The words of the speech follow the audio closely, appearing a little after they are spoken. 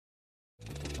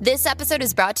This episode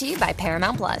is brought to you by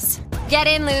Paramount Plus. Get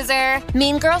in, loser!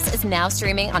 Mean Girls is now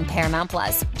streaming on Paramount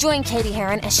Plus. Join Katie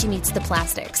Heron as she meets the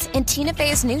plastics in Tina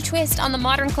Fey's new twist on the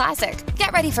modern classic.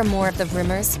 Get ready for more of the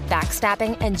rumors,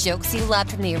 backstabbing, and jokes you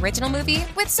loved from the original movie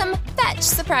with some fetch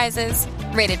surprises.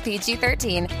 Rated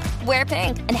PG-13. Wear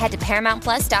pink and head to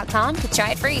ParamountPlus.com to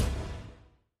try it free.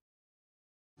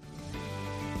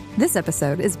 This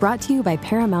episode is brought to you by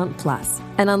Paramount Plus.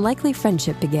 An unlikely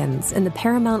friendship begins in the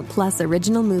Paramount Plus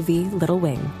original movie Little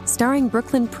Wing, starring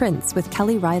Brooklyn Prince with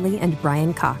Kelly Riley and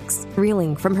Brian Cox.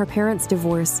 Reeling from her parents'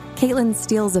 divorce, Caitlin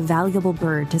steals a valuable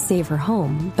bird to save her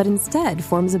home, but instead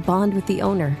forms a bond with the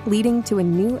owner, leading to a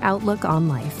new outlook on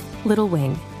life. Little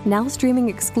Wing, now streaming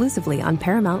exclusively on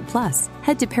Paramount Plus.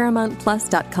 Head to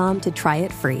ParamountPlus.com to try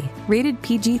it free. Rated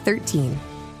PG-13.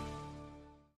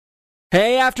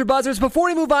 Hey, AfterBuzzers, before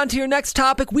we move on to your next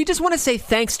topic, we just want to say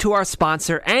thanks to our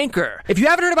sponsor, Anchor. If you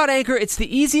haven't heard about Anchor, it's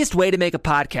the easiest way to make a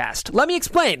podcast. Let me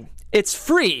explain. It's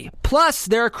free. Plus,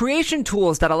 there are creation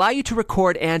tools that allow you to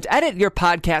record and edit your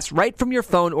podcast right from your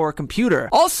phone or computer.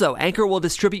 Also, Anchor will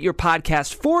distribute your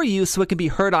podcast for you so it can be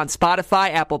heard on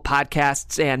Spotify, Apple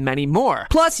Podcasts, and many more.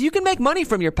 Plus, you can make money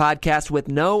from your podcast with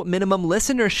no minimum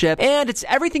listenership, and it's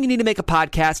everything you need to make a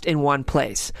podcast in one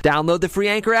place. Download the free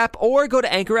Anchor app or go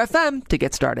to Anchor FM to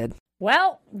get started.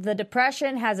 Well, the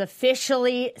depression has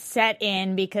officially set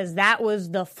in because that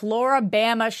was the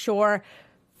Floribama Shore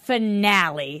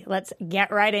finale. Let's get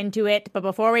right into it. But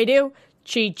before we do,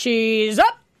 cheese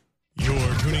up!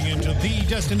 You're tuning into the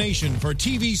destination for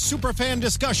TV superfan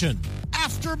discussion,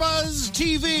 AfterBuzz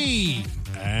TV.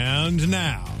 And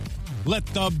now, let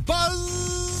the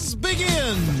buzz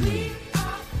begin.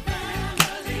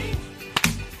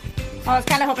 I was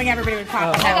kind of hoping everybody would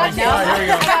clap. I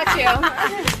got you.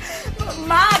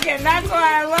 Morgan, that's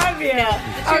why I love you.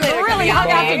 I was really hung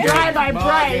out to dry by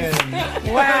Bryce.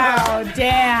 Wow,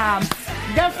 damn.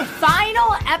 The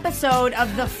final episode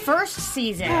of the first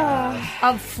season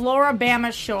of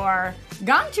Floribama Shore.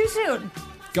 Gone too soon.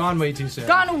 Gone way too soon.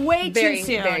 Gone way too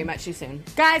soon. Very much too soon.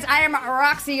 Guys, I am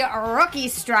Roxy Rookie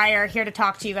Stryer here to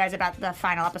talk to you guys about the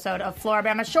final episode of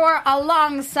Floribama Shore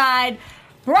alongside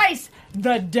Bryce,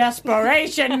 the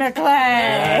Desperation McClay.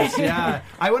 Yes, yeah.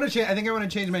 I think I want to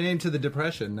change my name to the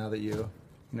Depression now that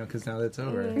because now that's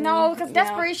over. No, because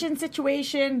desperation,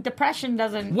 situation, depression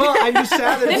doesn't. Well, I'm just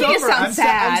sad that it's over. I'm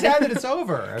sad that it's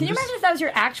over. Can you imagine if that was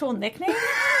your actual nickname?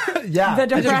 Yeah. The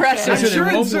Depression. I'm sure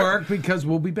it won't work because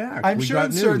we'll be back. I'm sure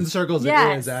in certain circles it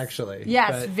is, actually.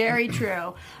 Yes, very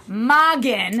true.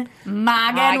 Morgan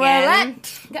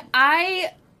Willett.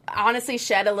 I honestly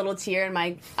shed a little tear in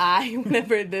my eye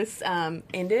whenever this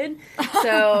ended.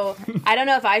 So I don't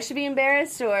know if I should be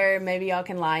embarrassed or maybe y'all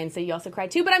can lie and say you also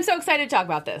cried too. But I'm so excited to talk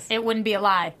about this. It wouldn't be a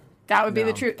lie. That would be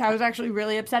the truth. I was actually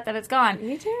really upset that it's gone.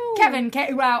 Me too. Kevin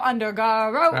K-Wow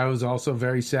Undergaro. I was also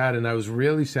very sad, and I was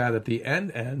really sad at the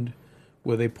end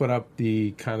where they put up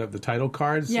the kind of the title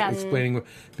cards explaining,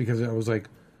 because I was like,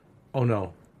 oh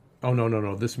no,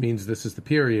 this means this is the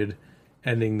period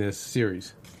ending this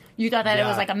series. You thought that it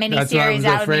was like a mini That's series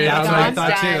out of the I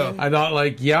thought too. I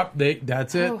thought yep,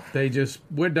 that's it.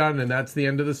 We're done, and that's the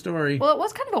end of the story. Well, it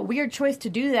was kind of a weird choice to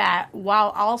do that while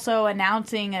also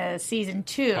announcing a season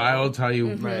 2. I'll tell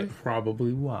you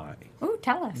probably why. Ooh,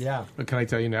 tell us. Yeah. But can I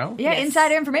tell you now? Yeah,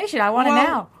 inside information. I want to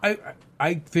know.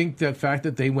 I think the fact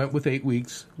that they went with 8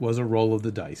 weeks was a roll of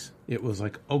the dice. It was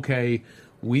like, okay,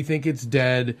 we think it's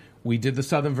dead. We did the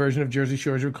southern version of Jersey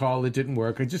Shore's Recall. It didn't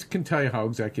work. I just can tell you how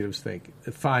executives think.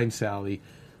 Fine, Sally.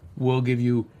 We'll give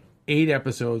you 8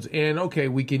 episodes. And, okay,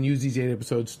 we can use these 8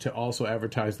 episodes to also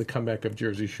advertise the comeback of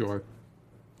Jersey Shore.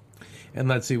 And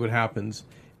let's see what happens.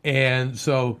 And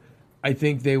so I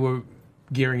think they were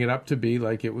gearing it up to be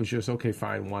like it was just, okay,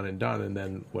 fine, one and done. And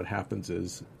then what happens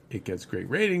is it gets great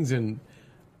ratings, and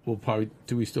we'll probably,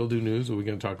 do we still do news? Or are we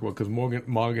going to talk about, because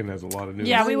Morgan has a lot of news.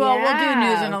 Yeah, we will. We'll do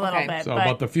news in a little bit. So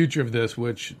about the future of this,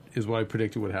 which is what I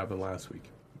predicted would happen last week.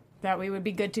 That we would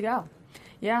be good to go.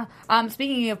 Yeah.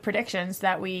 Speaking of predictions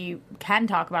that we can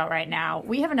talk about right now,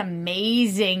 we have an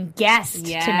amazing guest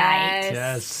tonight.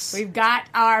 Yes. We've got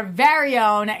our very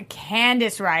own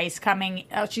Candace Rice coming.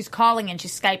 Oh, she's calling and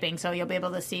she's Skyping, so you'll be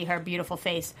able to see her beautiful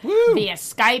face via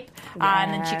Skype.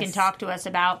 And then she can talk to us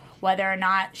about whether or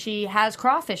not she has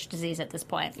crawfish disease at this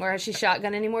point. Or has she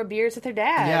shotgun any more beers with her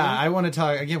dad? Yeah, I want to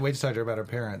talk. I can't wait to talk to her about her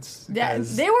parents.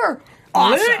 They were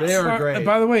awesome. They were great.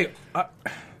 By the way,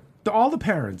 All the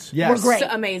parents. Yes. were great. So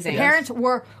amazing. The parents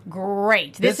were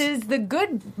great. This is the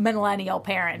good millennial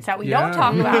parents that we don't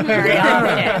talk about very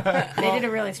often. They did a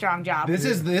really strong job.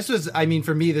 This was I mean,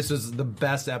 for me, this was the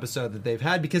best episode that they've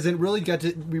had because we really got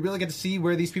to see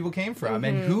where these people came from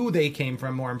and who they came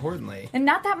from, more importantly. And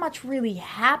not that much really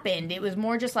happened. It was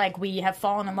more just like we have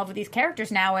fallen in love with these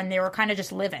characters now, and they were kind of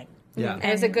just living. Yeah.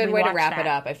 It was a good we way to watched wrap that. it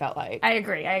up, I felt like. I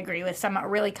agree with some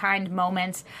really kind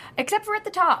moments, except for at the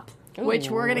top, which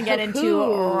we're going to get into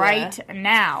Ooh. right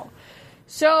now.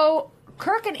 So,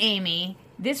 Kirk and Amy,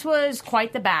 this was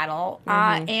quite the battle,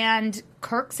 and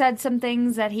Kirk said some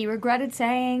things that he regretted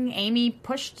saying. Amy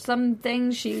pushed some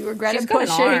things she regretted She's got an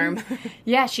pushing. arm.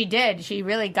 Yeah, she did. She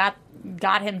really got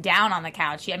him down on the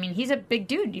couch. I mean, he's a big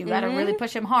dude. You got to really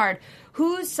push him hard.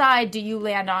 Whose side do you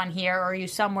land on here, or are you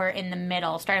somewhere in the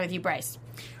middle? Starting with you, Bryce.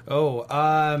 Oh,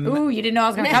 Ooh, you didn't know I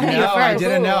was going to come to you no, first. I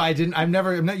didn't know. I didn't. I'm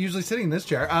not usually sitting in this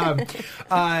chair.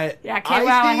 Yeah,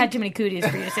 I had too many cooties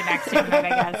for you to sit next to, I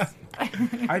guess.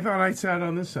 I thought I sat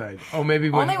on this side. Oh, maybe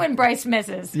Only when Bryce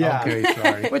misses. Yeah. Okay,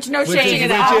 sorry. Which shade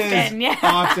is often. Yeah.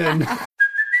 Often.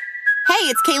 Hey,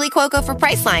 it's Kaylee Cuoco for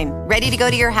Priceline. Ready to go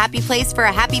to your happy place for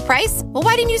a happy price? Well,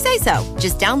 why didn't you say so?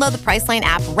 Just download the Priceline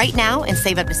app right now and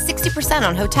save up to 60%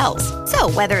 on hotels.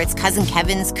 So whether it's Cousin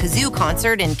Kevin's Kazoo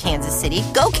Concert in Kansas City,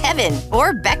 go Kevin,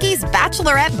 or Becky's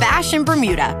Bachelorette Bash in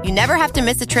Bermuda, you never have to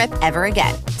miss a trip ever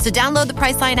again. So download the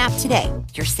Priceline app today.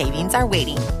 Your savings are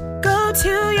waiting. Go to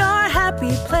your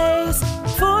happy place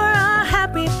for a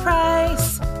happy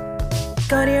price.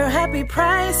 Go to your happy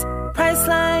price,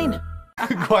 Priceline.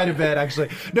 Quite a bit, actually.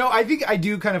 No, I think I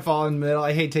do kind of fall in the middle.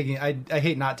 I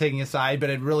hate not taking a side,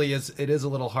 but it really is. It is a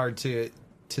little hard to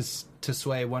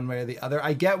sway one way or the other.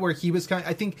 I get where he was kind of,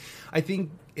 I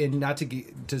think, and not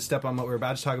to step on what we're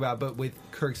about to talk about, but with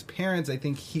Kirk's parents, I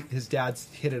think his dad's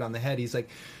hit it on the head. He's like,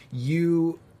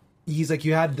 you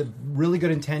had the really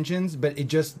good intentions, but they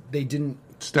didn't.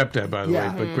 Stepdad, by the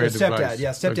way, but great advice.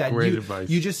 Stepdad. Great advice.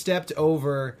 You just stepped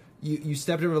over. You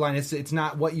stepped over the line. It's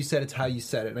not what you said; it's how you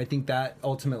said it. And I think that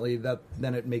ultimately,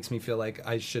 then it makes me feel like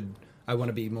I want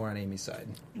to be more on Amy's side.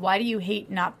 Why do you hate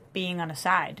not being on a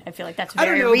side? I feel like that's a I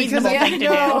don't very know, reasonable thing to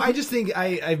do. I just think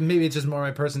I maybe it's just more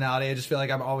my personality. I just feel like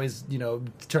I'm always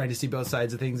trying to see both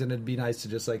sides of things, and it'd be nice to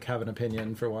just like have an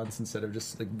opinion for once instead of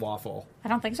just like waffle. I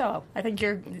don't think so. I think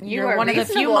you're are one of the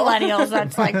few reasonable. millennials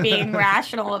that's like being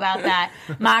rational about that.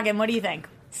 Morgan, what do you think?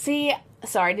 See,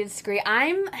 sorry to disagree.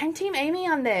 I'm Team Amy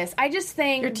on this. I just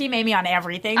think You're Team Amy on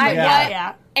everything. I- But yeah.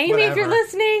 yeah. Amy, Whatever. if you're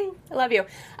listening, I love you.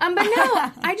 But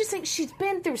no, I just think she's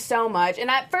been through so much. And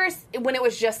at first, when it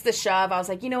was just the shove, I was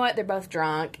like, you know what? They're both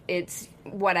drunk. It's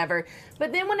whatever.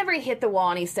 But then whenever he hit the wall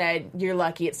and he said, "You're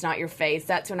lucky it's not your face,"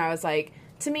 that's when I was like,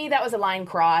 to me, that was a line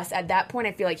crossed. At that point,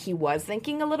 I feel like he was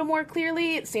thinking a little more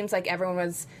clearly. It seems like everyone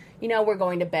was, we're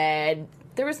going to bed.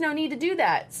 There was no need to do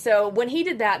that. So when he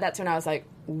did that, that's when I was like,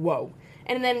 whoa.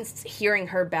 And then hearing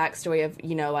her backstory of,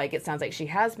 it sounds like she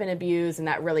has been abused, and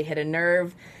that really hit a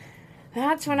nerve.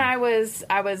 That's when I was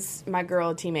my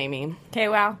girl, Team Amy. Okay,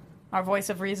 wow. Our voice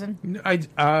of reason.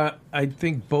 I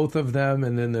think both of them,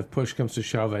 and then if push comes to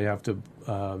shove, I have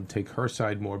to take her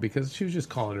side more because she was just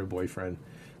calling her boyfriend.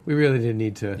 We really didn't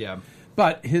need to. Yeah.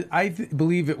 But I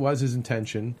believe it was his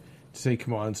intention to say,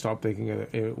 "Come on, stop thinking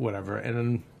of it, whatever,"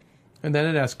 and then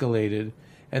it escalated,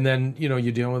 and then you're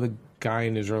dealing with a guy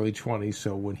in his early 20s,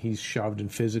 so when he's shoved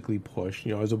and physically pushed,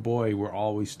 as a boy, we're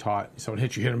always taught, someone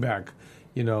hits you, hit him back.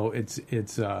 It's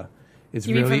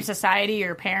You really mean from society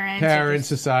or parents?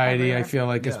 Society. everywhere? I feel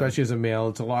like, especially as a male,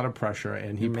 it's a lot of pressure,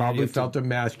 and he probably felt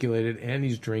emasculated, and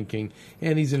he's drinking,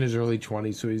 and he's in his early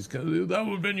 20s, so he's going, "That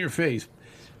would have been your face."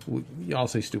 Y'all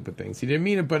say stupid things. He didn't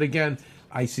mean it, but again,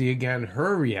 I see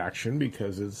her reaction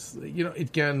because it's,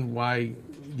 again, why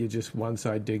you just one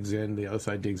side digs in, the other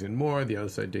side digs in more, the other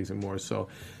side digs in more. So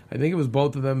I think it was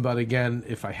both of them, but again,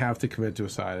 if I have to commit to a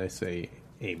side, I say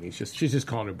Amy. She's just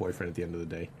calling her boyfriend at the end of the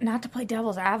day. Not to play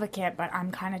devil's advocate, but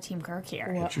I'm kind of Team Kirk here.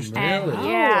 Interesting. And, Really?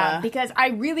 yeah, because I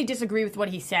really disagree with what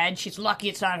he said. She's lucky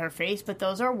it's not her face, but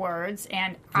those are words,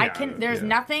 and there's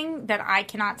nothing that I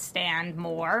cannot stand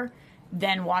more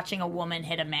than watching a woman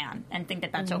hit a man and think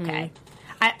that that's okay.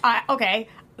 Okay,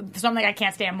 something I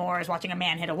can't stand more is watching a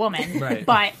man hit a woman. Right.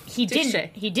 But he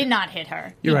didn't. He did not hit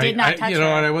her. You're right. Did not touch you know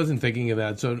her. what? I wasn't thinking of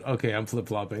that. So okay, I'm flip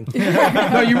flopping.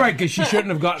 No, you're right because she shouldn't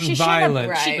have gotten She shouldn't have- violent.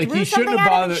 right. Like Threw he shouldn't something have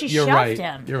at him and bothered. she You're shoved right.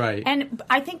 him. You're right. And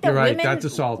I think that You're right. women, That's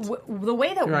assault. The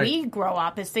way that You're right. we grow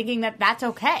up is thinking that that's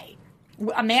okay.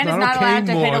 A man It's is not not okay, allowed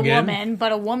to hit a Morgan. woman,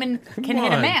 but a woman can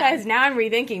hit a on. man. Guys, now I'm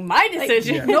rethinking my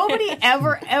decision. Nobody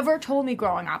ever told me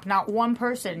growing up, not one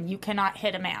person, you cannot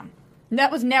hit a man. That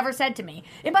was never said to me.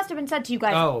 It must have been said to you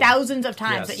guys thousands of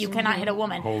times that you cannot hit a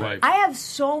woman. Whole life. I have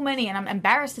so many, and I'm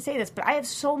embarrassed to say this, but I have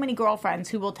so many girlfriends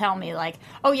who will tell me, like,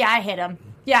 oh, yeah, I hit him.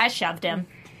 Yeah, I shoved him.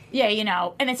 Yeah, you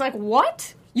know. And it's like,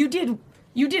 what? You did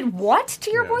what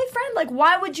to your boyfriend? Like,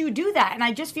 why would you do that? And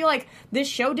I just feel like this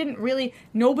show nobody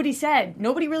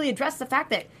really addressed the fact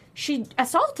that she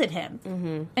assaulted him.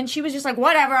 Mm-hmm. And she was just like,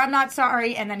 whatever, I'm not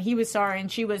sorry. And then he was sorry, and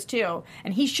she was too.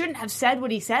 And he shouldn't have said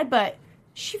what he said, but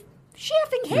she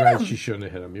effing hit him. She shouldn't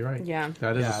have hit him. You're right. Yeah.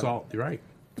 That is assault. You're right.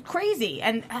 Crazy.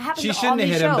 And happens she to all shouldn't have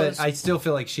these hit him, shows. but I still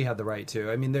feel like she had the right to.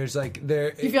 I mean, there's like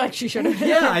You feel like she should have.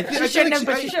 Yeah, she shouldn't have,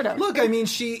 but she should have. Look, I mean,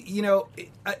 she, you know,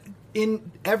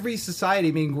 in every society,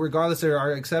 I mean, regardless, there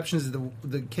are exceptions to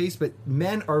the case, but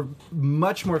men are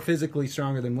much more physically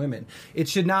stronger than women. It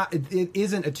should not. It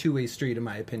isn't a two-way street, in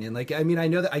my opinion. Like, I mean, I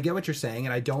know that I get what you're saying,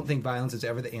 and I don't think violence is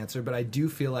ever the answer, but I do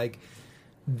feel like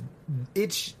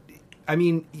it's. I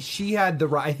mean, she had the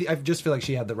right. I just feel like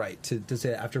she had the right to say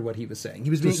it after what he was saying. He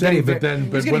was being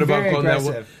but what about going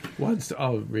that once?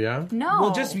 Oh, yeah. No.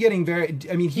 Well, just getting very.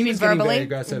 I mean, he was getting very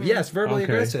aggressive. Mm-hmm. Yes, verbally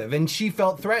aggressive, and she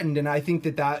felt threatened. And I think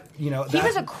that he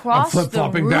was across I'm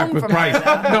flip-flopping the room back with from Bryce.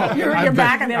 No, you're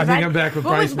back on the other side. I think I'm back with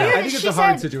Bryce now. I think it's a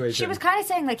hard situation. She was kind of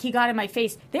saying like he got in my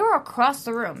face. They were across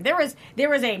the room. There was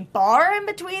a bar in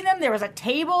between them. There was a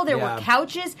table. There were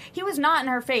couches. He was not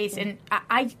in her face, and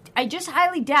I just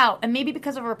highly doubt. And maybe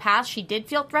because of her past, she did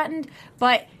feel threatened,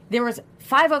 but there was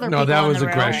 5 other people in the room. No, that was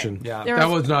aggression. Yeah. That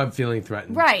was not feeling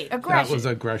threatened. Right, aggression. That was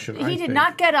aggression, He did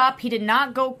not get up. He did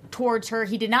not go towards her.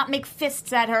 He did not make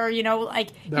fists at her, you know, like...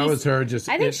 That was her just...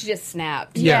 I think she just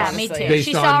snapped. Yeah, me too.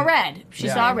 She saw red. She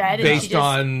saw red. Based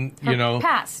on, you know,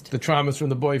 past. the traumas from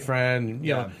the boyfriend,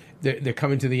 you know... They're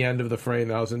coming to the end of the fray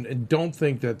now, and don't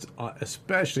think that,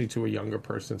 especially to a younger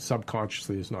person,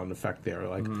 subconsciously is not an effect there.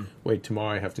 Like, wait,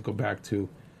 tomorrow I have to go back to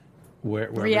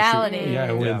where reality.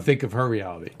 And think of her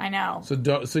reality. I know. So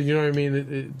you know what I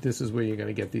mean? This is where you're going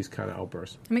to get these kind of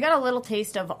outbursts. And we got a little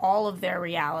taste of all of their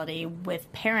reality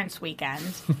with Parents'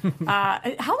 Weekend. How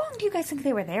long do you guys think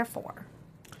they were there for?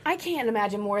 I can't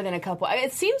imagine more than a couple.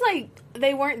 It seems like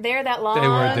they weren't there that long. They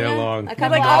weren't there long. A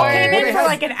couple all hours. came in for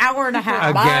like an hour and a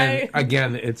half.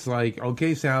 Again, it's like,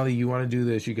 okay, Sally, you want to do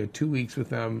this. You get 2 weeks with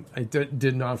them. I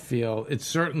did not feel, it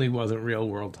certainly wasn't real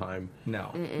world time.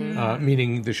 No.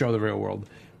 Meaning the show The Real World.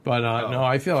 But no,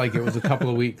 I feel like it was a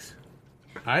couple of weeks.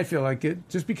 I feel like it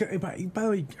just because. By the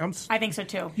way, I think so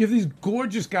too. You have these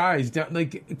gorgeous guys.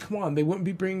 Like, come on, they wouldn't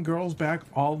be bringing girls back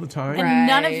all the time. And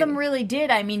none of them really did.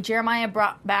 I mean, Jeremiah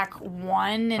brought back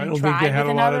one and I don't tried think they had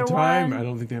with a lot another of time. one. I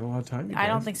don't think they had a lot of time. I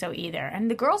don't think so either. And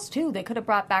the girls too. They could have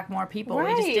brought back more people.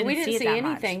 Right. We just didn't see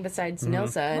anything besides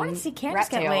Nilsa. I want to see Candace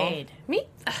get laid. Me?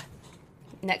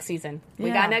 Next season. We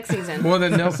got next season. More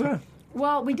than Nilsa?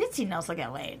 Well, we did see Nilsa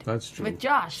get laid. That's true. With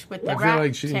Josh, with the I feel rat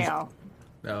like she's- tail.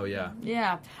 Oh, yeah.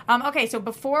 Yeah. Okay, so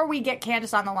before we get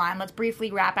Candace on the line, let's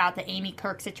briefly wrap out the Amy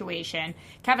Kirk situation.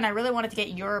 Kevin, I really wanted to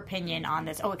get your opinion on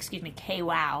this. Oh, excuse me,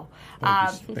 K-Wow.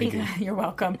 Thank you. You're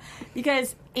welcome.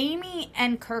 Because Amy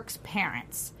and Kirk's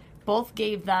parents both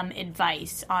gave them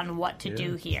advice on what to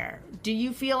do here. Do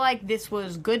you feel like this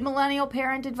was good millennial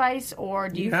parent advice, or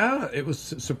do you... Yeah, it was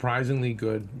surprisingly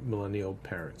good millennial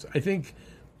parents. I think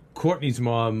Courtney's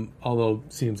mom, although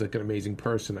seems like an amazing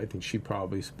person, I think she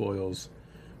probably spoils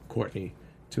Courtney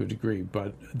to a degree,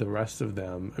 but the rest of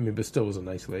them, I mean, but still was a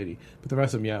nice lady. But the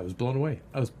rest of them, I was blown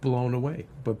away.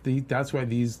 But that's why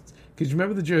these, because you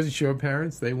remember the Jersey Shore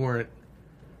parents? They weren't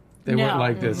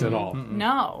like this at all.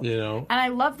 No. You know? And I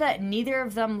love that neither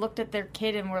of them looked at their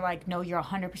kid and were like, no, you're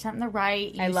 100% in the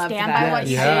right. You I loved stand that. by what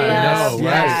you Yeah, say. I know, Yes,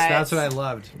 right. that's what I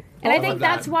loved. And I think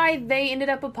that's why they ended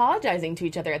up apologizing to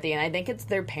each other at the end. I think it's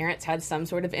their parents had some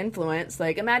sort of influence.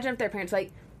 Like, imagine if their parents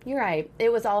like, you're right,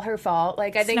 it was all her fault.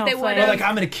 Like, I think they would have... like,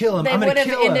 I'm going to kill him. They would have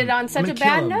ended on such a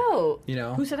bad note. You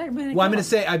know? Who said I'm going to Well, I'm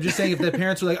just saying if the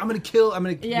parents were like, I'm going to kill, I'm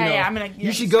going to, I'm going to...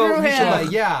 You should go, you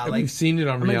should like, And we've seen it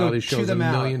on reality shows a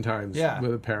million times Yeah. where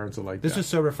the parents are like This that. was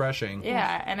so refreshing.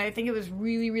 Yeah, and I think it was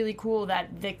really, really cool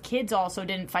that the kids also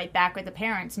didn't fight back with the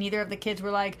parents. Neither of the kids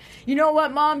were like, you know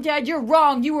what, Mom, Dad, you're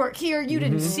wrong. You weren't here. You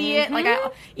didn't see it. Like,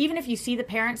 even if you see the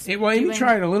parents Amy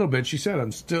tried a little bit. She said,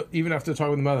 I'm still, even after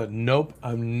talking with the mother, nope,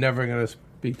 I'm never going to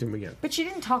beat him again. But she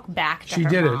didn't talk back to She her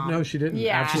didn't. mom. No, she didn't.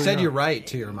 Yeah. She said you're right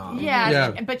to your mom.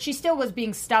 Yeah, but she still was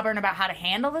being stubborn about how to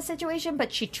handle the situation,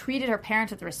 but she treated her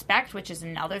parents with respect, which is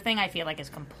another thing I feel like is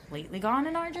completely gone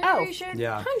in our generation.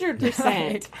 Yeah.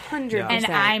 100%. 100%. And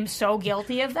I'm so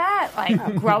guilty of that.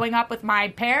 Like, growing up with my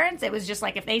parents, it was just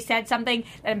like if they said something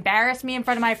that embarrassed me in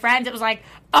front of my friends, it was like,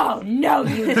 oh, no,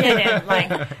 you didn't.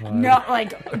 Like, no,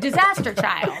 like, disaster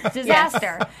child.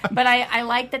 Disaster. Yes. But I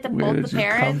like that both the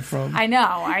parents. I know.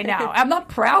 I'm not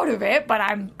proud of it, but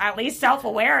I'm at least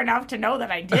self-aware enough to know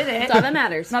that I did it. That's all that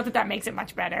matters. Not that makes it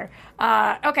much better.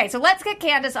 Okay, so let's get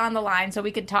Candace on the line so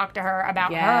we could talk to her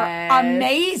about her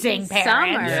amazing parents.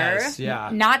 Summer. Yes, yeah.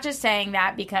 Not just saying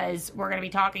that because we're going to be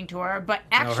talking to her, but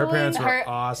actually, her parents were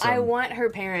awesome. I want her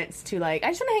parents to, like, I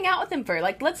just want to hang out with them for,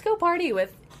 like, let's go party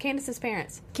with Candace's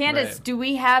parents. Candace, Right. do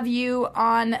we have you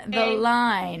on the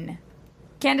line?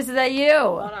 Candace, is that you?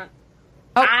 Hold on.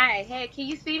 Oh. Hi. Hey, can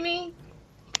you see me?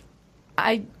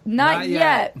 Not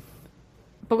yet.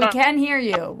 But we can hear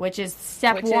you, which is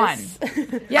step one.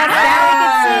 Yes,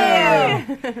 now we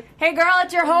can see you. Hey, girl,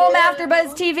 it's your home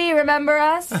AfterBuzz TV. Remember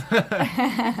us?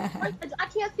 I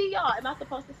can't see y'all. Am I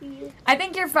supposed to see you? I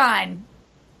think you're fine.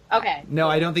 Okay. No,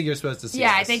 I don't think you're supposed to see Yeah,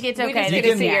 us. I think it's We okay. just They need to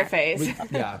can see your face.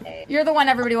 Yeah. You're the one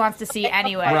everybody wants to see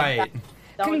anyway. Right.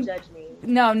 Don't judge me.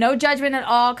 No judgment at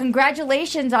all.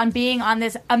 Congratulations on being on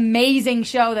this amazing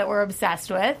show that we're obsessed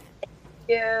with.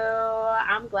 Thank you.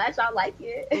 I'm glad y'all like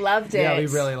it. Loved it. Yeah, we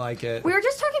really like it. We were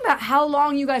just talking about how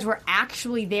long you guys were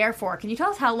actually there for. Can you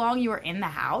tell us how long you were in the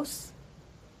house?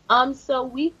 So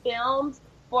we filmed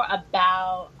for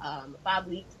about 5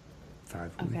 weeks. 5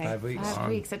 weeks. Okay. 5 weeks. 5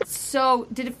 weeks. It's so.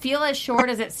 Did it feel as short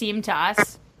as it seemed to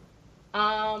us?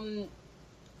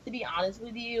 To be honest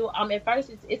with you, at first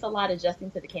it's a lot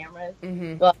adjusting to the cameras.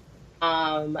 Mm-hmm. But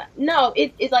no,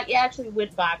 it's like it actually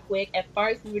went by quick. At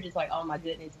first we were just like, oh my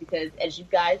goodness, because as you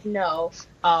guys know,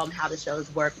 how the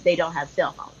shows work, they don't have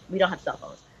cell phones. We don't have cell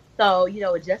phones. So,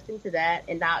 adjusting to that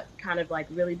and not kind of like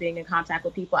really being in contact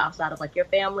with people outside of like your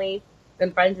family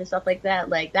and friends and stuff like that,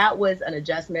 that was an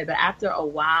adjustment. But after a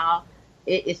while,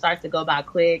 it starts to go by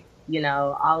quick.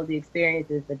 All of the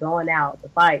experiences, the going out, the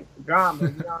fights, the drama, you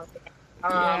know what I'm saying?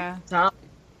 Time,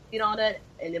 on that,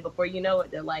 and then before you know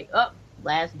it, they're like, oh,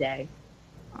 last day.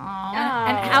 Aww.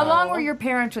 And how long were your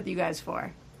parents with you guys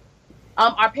for?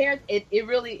 Our parents, it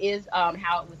really is how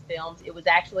it was filmed. It was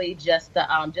actually just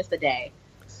a day.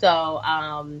 So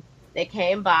they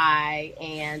came by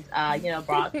and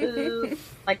brought food,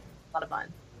 like a lot of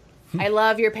fun. I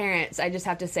love your parents. I just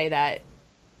have to say that.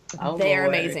 Oh, they're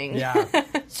Lord. amazing. Yeah.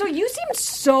 So you seemed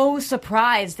so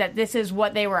surprised that this is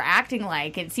what they were acting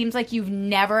like. It seems like you've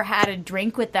never had a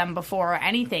drink with them before or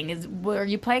anything. Were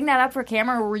you playing that up for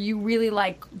camera, or were you really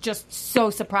just so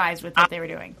surprised with what they were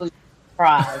doing?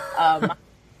 Surprised. I'm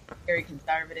very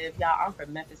conservative. Y'all, I'm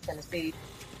from Memphis, Tennessee.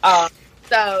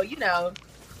 So,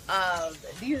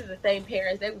 these are the same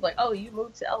parents. They was like, oh, you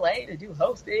moved to LA to do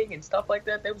hosting and stuff like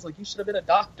that. They was like, you should have been a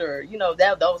doctor.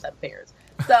 Those type of parents.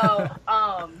 So,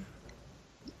 I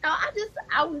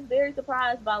was very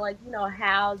surprised by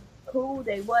how cool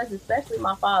they was, especially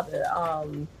my father.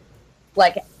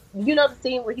 The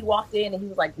scene where he walked in and he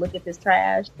was like, look at this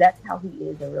trash. That's how he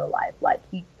is in real life.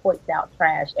 He points out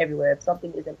trash everywhere. If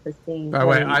something isn't pristine. By the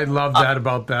way, I love that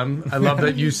about them. I love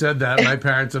that you said that. My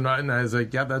parents are not, and I was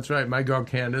like, yeah, that's right. My girl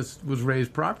Candace was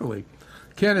raised properly.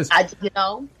 Candace.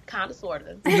 Kind of, sort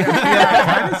of.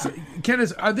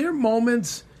 Candace, are there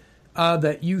moments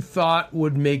that you thought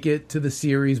would make it to the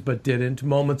series but didn't?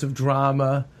 Moments of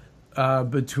drama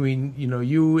between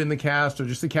you and the cast, or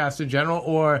just the cast in general,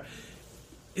 or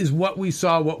is what we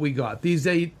saw what we got? These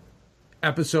 8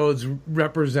 episodes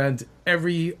represent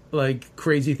every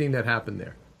crazy thing that happened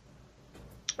there.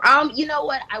 You know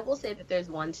what? I will say that there's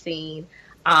one scene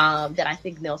that I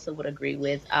think Nilsa would agree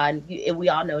with. We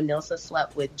all know Nilsa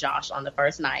slept with Josh on the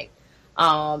first night.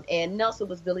 And Nilsa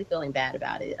was really feeling bad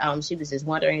about it. She was just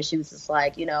wondering, she was just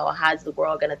like, how's the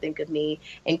world going to think of me?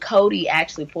 And Cody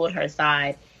actually pulled her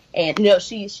aside. And,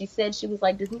 she said, she was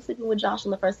like, does me sleeping with Josh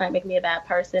on the first night make me a bad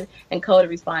person? And Cody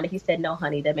responded, he said, no,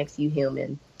 honey, that makes you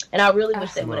human. And I really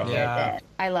wish they would have heard that.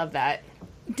 I love that.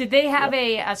 Did they have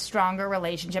a stronger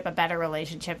relationship, a better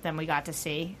relationship than we got to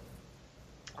see?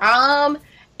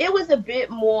 It was a bit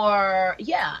more,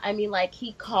 yeah. I mean,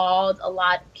 he called a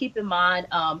lot. Keep in mind,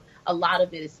 a lot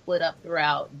of it is split up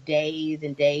throughout days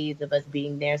and days of us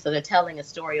being there. So they're telling a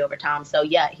story over time. So,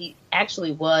 yeah, he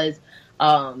actually was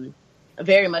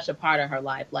very much a part of her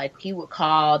life. He would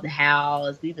call the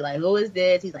house. We'd be like, who is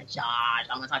this? He's like, Josh,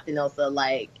 I'm going to talk to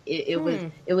Nilsa.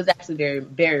 It was actually very,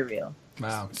 very real.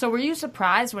 Wow. So were you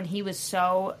surprised when he was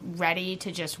so ready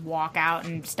to just walk out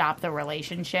and stop the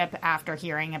relationship after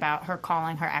hearing about her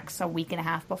calling her ex a week and a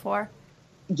half before?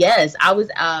 Yes, I was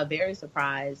very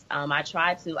surprised. I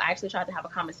actually tried to have a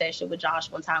conversation with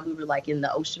Josh one time. We were like in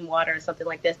the ocean water or something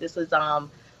like this. This was on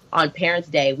Parents'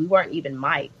 Day. We weren't even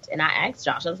mic'd. And I asked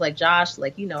Josh, I was like, Josh,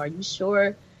 like, are you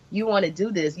sure you want to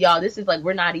do this? Y'all, this is like,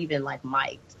 we're not even like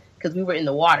mic'd because we were in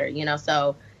the water,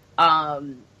 So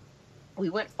we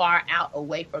went far out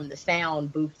away from the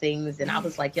sound booth things. And I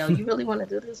was like, yo, you really want to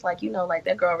do this? Like, like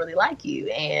that girl really like you.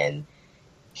 And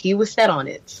he was set on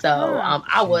it. So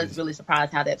I was really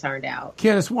surprised how that turned out.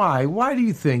 Candace, why? Why do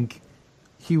you think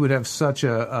he would have such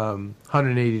a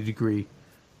 180-degree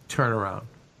turnaround?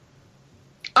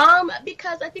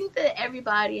 Because I think that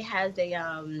everybody has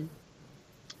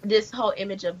this whole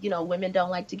image of, women don't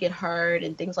like to get hurt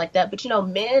and things like that. But,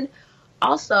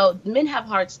 men have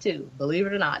hearts too, believe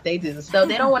it or not. They do. So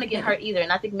they don't want to get hurt either.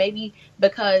 And I think maybe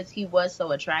because he was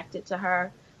so attracted to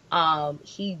her,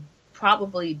 he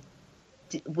probably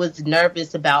was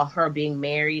nervous about her being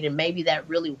married. And maybe that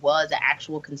really was an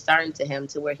actual concern to him,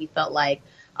 to where he felt like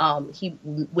he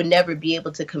would never be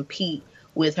able to compete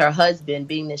with her husband,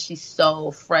 being that she's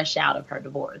so fresh out of her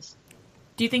divorce.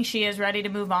 Do you think she is ready to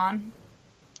move on?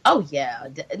 Oh, yeah.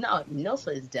 No,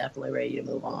 Nilsa is definitely ready to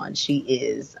move on. She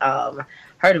is. Her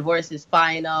divorce is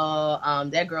final.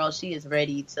 That girl, she is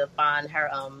ready to find her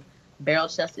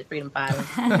barrel-chested freedom fighter.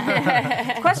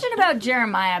 Question about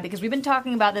Jeremiah, because we've been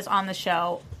talking about this on the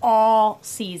show all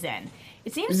season.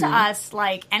 It seems to us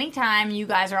like anytime you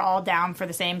guys are all down for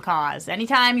the same cause,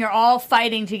 anytime you're all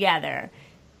fighting together,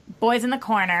 boys in the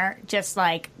corner just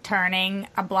like turning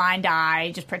a blind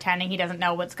eye, just pretending he doesn't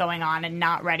know what's going on and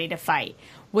not ready to fight.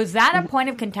 Was that a point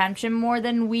of contention more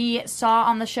than we saw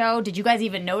on the show? Did you guys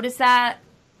even notice that?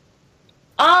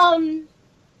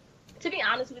 To be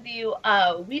honest with you,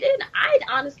 we didn't. I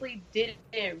honestly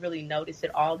didn't really notice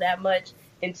it all that much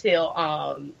until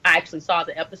I actually saw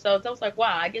the episodes. I was like,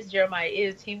 wow, I guess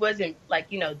Jeremiah he wasn't like,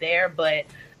 there. But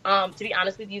to be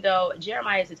honest with you, though,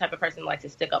 Jeremiah is the type of person who likes to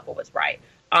stick up for what's right.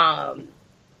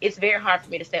 It's very hard for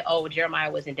me to say, oh,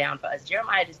 Jeremiah wasn't down for us.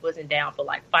 Jeremiah just wasn't down for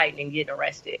like fighting and getting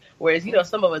arrested. Whereas,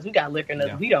 some of us, we got liquor in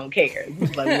us. We don't care. We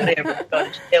just like, whatever,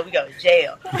 we go to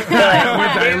jail.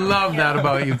 I love that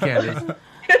about you, Candace.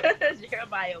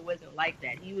 Jeremiah wasn't like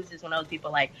that. He was just one of those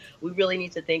people like, we really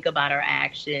need to think about our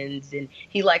actions. And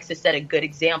he likes to set a good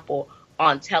example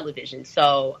on television.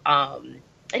 So,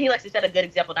 and he likes to set a good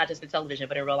example, not just for television,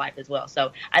 but in real life as well.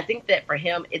 So I think that for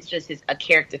him, it's just a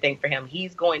character thing for him. He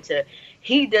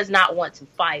does not want to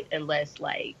fight unless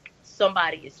like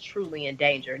somebody is truly in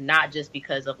danger, not just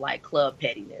because of like club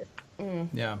pettiness.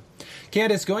 Yeah.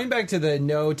 Candace, going back to the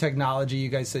no technology, you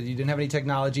guys said you didn't have any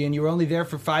technology and you were only there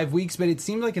for 5 weeks, but it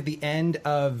seemed like at the end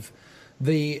of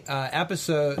the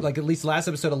episode, like at least last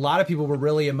episode, a lot of people were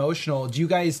really emotional. Do you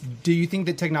think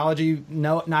that technology,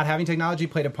 not having technology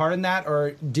played a part in that,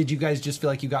 or did you guys just feel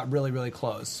like you got really, really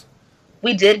close?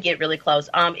 We did get really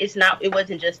close. It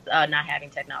wasn't just not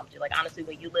having technology. Like, honestly,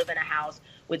 when you live in a house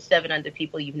with 7 other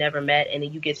people you've never met, and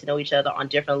then you get to know each other on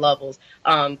different levels,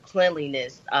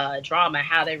 cleanliness, drama,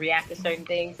 how they react to certain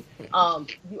things,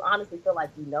 you honestly feel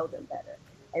like you know them better.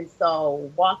 And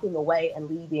so walking away and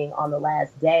leaving on the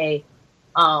last day,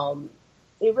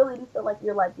 it really do feel like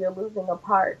you're losing a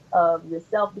part of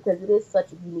yourself, because it is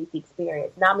such a unique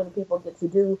experience. Not many people get to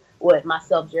do what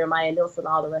myself, Jeremiah, Nilsa, and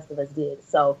all the rest of us did.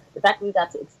 So the fact that we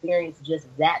got to experience just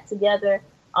that together,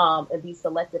 and be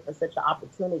selected for such an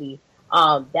opportunity,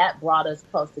 that brought us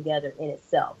close together in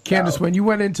itself. So, Candace, when you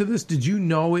went into this, did you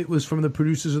know it was from the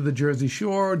producers of the Jersey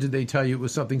Shore? Did they tell you it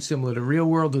was something similar to Real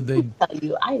World? Did they tell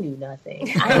you? I knew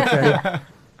nothing.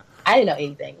 I didn't know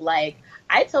anything. Like,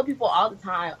 I tell people all the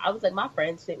time, I was like, my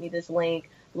friend sent me this link.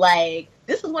 Like,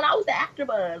 this is when I was at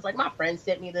AfterBuzz. Like, my friend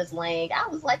sent me this link. I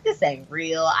was like, this ain't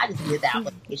real. I just did the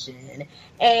application.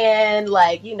 And,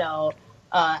 like,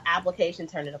 application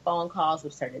turned into phone calls,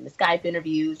 which turned into Skype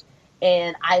interviews.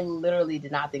 And I literally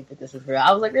did not think that this was real.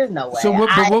 I was like, there's no way. So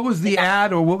what was the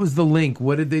ad, or what was the link?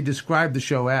 What did they describe the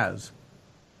show as?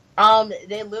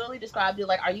 They literally described it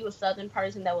like, are you a Southern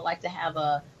person that would like to have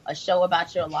a show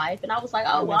about your life? And I was like,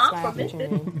 oh, well, I'm from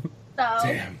Michigan. So,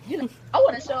 I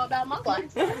want a show about my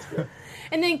life.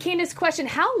 And then, Candace, question,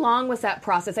 how long was that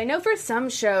process? I know for some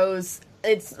shows,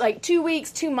 it's like 2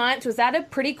 weeks, 2 months. Was that a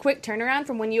pretty quick turnaround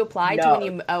from when you applied to when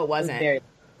you... Oh, it wasn't? It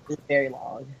was very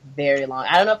long. Very long.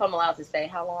 I don't know if I'm allowed to say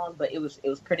how long, but it was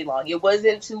pretty long. It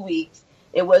wasn't 2 weeks.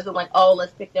 It wasn't like, oh,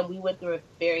 let's pick them. We went through a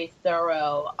very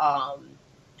thorough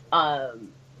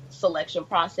selection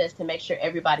process to make sure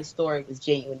everybody's story was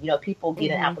genuine. You know, people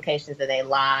get in applications and they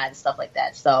lie and stuff like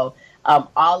that. So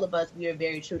all of us, we are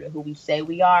very true to who we say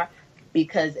we are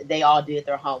because they all did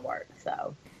their homework.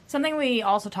 So something we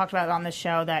also talked about on the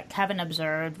show that Kevin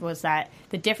observed was that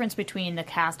the difference between the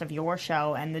cast of your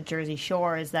show and the Jersey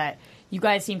Shore is that you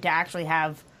guys seem to actually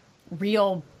have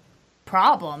real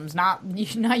problems, not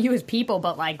you as people,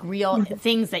 but like real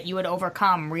things that you would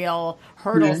overcome, real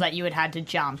hurdles that you had to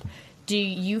jump. Do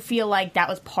you feel like that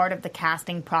was part of the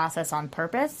casting process on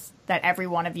purpose, that every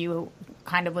one of you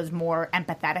kind of was more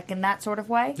empathetic in that sort of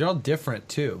way? They're all different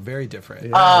too, very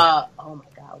different. Oh my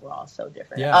God, we're all so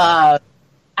different. Yeah.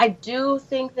 I do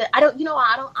think that I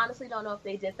honestly don't know if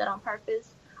they did that on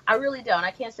purpose. I really don't.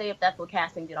 I can't say if that's what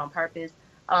casting did on purpose.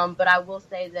 But I will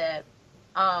say that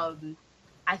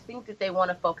I think that they want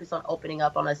to focus on opening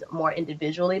up on us more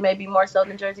individually, maybe more so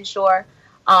than Jersey Shore.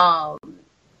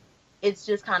 It's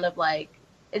just kind of like,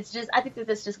 I think that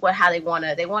that's just how they want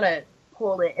to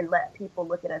pull it and let people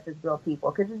look at us as real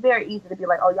people. Because it's very easy to be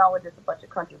like, oh, y'all are just a bunch of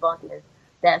country bumpkins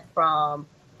that's from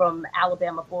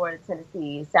Alabama, Florida,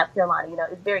 Tennessee, South Carolina. You know,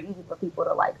 it's very easy for people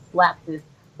to like slap this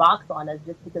box on us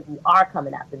just because we are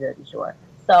coming after Jersey Shore.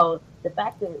 So the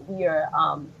fact that we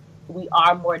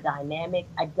are more dynamic,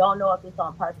 I don't know if it's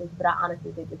on purpose, but I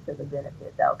honestly think it's to the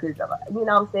benefit, though. Because, you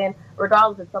know what I'm saying?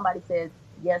 Regardless if somebody says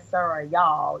yes, sir, or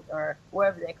y'all, or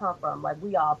wherever they come from, like,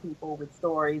 we all people with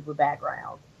stories, with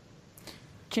backgrounds.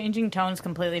 Changing tones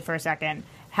completely for a second.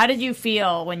 How did you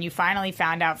feel when you finally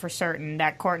found out for certain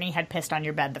that Courtney had pissed on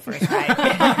your bed the first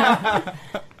night?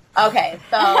 Okay,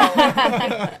 so I'm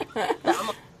going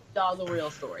to tell the real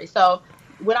story. So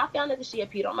when I found out that she had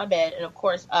peed on my bed, and of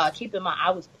course, keep in mind,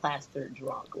 I was plastered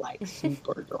drunk, like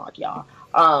super drunk, y'all.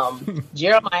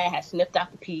 Jeremiah had sniffed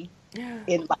out the pee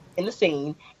in the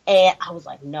scene, and I was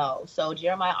like, no. So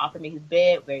Jeremiah offered me his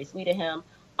bed, very sweet of him.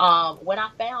 When I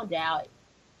found out,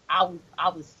 I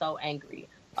was so angry.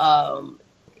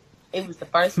 It was the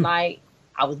first night.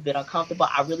 I was a bit uncomfortable.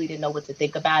 I really didn't know what to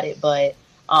think about it, but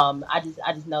I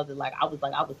just know that I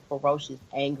was ferocious,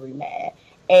 angry, mad,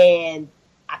 and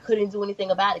I couldn't do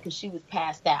anything about it because she was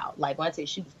passed out. Like, when I say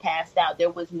she was passed out, there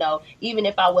was no, even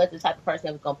if I was the type of person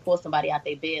that was going to pull somebody out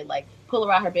their bed, like pull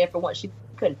her out her bed for once, she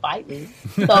couldn't fight me.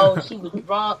 So she was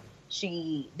drunk.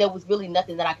 There was really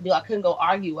nothing that I could do. I couldn't go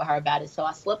argue with her about it. So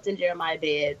I slept in Jeremiah's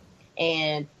bed,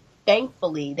 and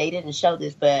thankfully, they didn't show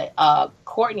this, but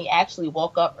Courtney actually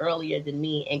woke up earlier than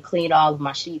me and cleaned all of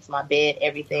my sheets, my bed,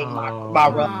 everything, my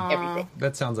rug, everything.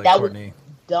 That sounds like Was Courtney.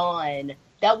 done.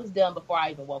 That was done before I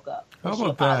even woke up. How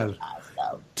about that?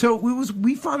 So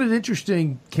we found it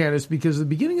interesting, Candace, because at the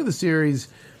beginning of the series,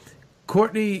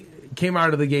 Courtney came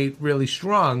out of the gate really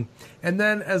strong, and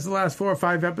then as the last 4 or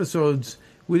 5 episodes,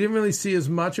 we didn't really see as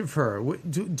much of her.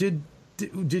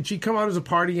 Did she come out as a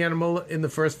party animal in the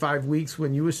first 5 weeks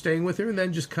when you were staying with her, and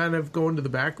then just kind of go into the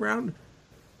background?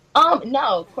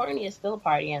 No, Courtney is still a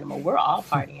party animal. We're all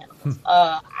party animals.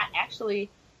 I actually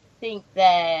think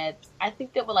that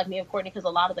with like me and Courtney, because a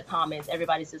lot of the comments,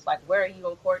 everybody's just like, where are you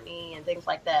and Courtney and things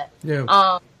like that.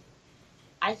 Yeah.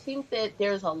 I think that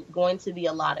there's going to be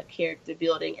a lot of character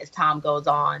building as time goes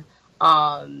on.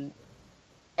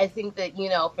 I think that, you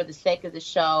know, for the sake of the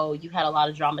show, you had a lot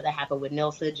of drama that happened with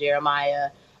Nilsa, Jeremiah,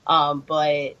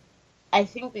 but I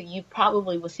think that you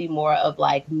probably will see more of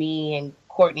like me and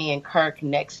Courtney and Kirk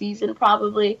next season,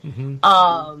 probably.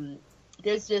 Mm-hmm.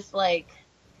 There's just like,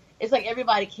 it's like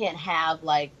everybody can't have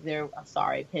like I'm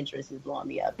sorry, Pinterest is blowing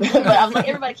me up, but I'm like,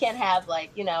 everybody can't have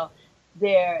like, you know,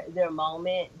 their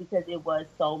moment, because it was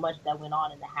so much that went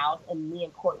on in the house, and me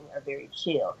and Courtney are very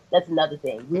chill. That's another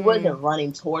thing. We wasn't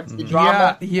running towards the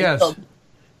drama. Yeah, yes. So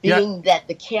being that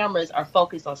the cameras are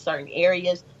focused on certain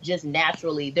areas, just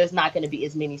naturally, there's not going to be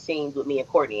as many scenes with me and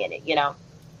Courtney in it, you know?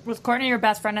 Was Courtney your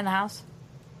best friend in the house?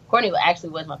 Courtney actually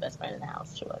was my best friend in the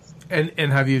house. She was.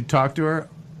 And have you talked to her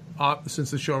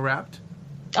since the show wrapped?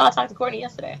 Oh, I talked to Courtney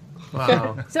yesterday.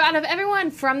 Wow. So out of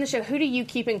everyone from the show, who do you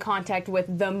keep in contact with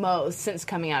the most since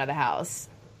coming out of the house?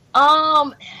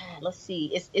 Let's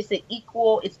see. It's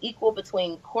equal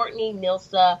between Courtney,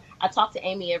 Nilsa. I talk to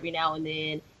Amy every now and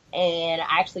then, and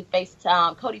I actually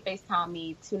Cody FaceTimed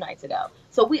me 2 nights ago.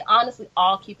 So we honestly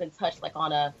all keep in touch, like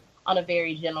on a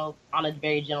very general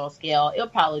scale. It'll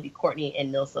probably be Courtney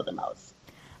and Nilsa the most.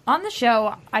 On the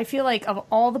show, I feel like of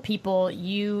all the people,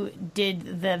 you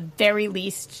did the very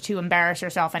least to embarrass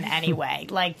yourself in any way.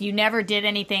 Like, you never did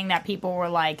anything that people were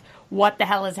like, what the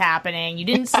hell is happening? You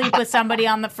didn't sleep with somebody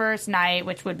on the first night,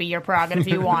 which would be your prerogative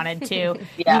if you wanted to.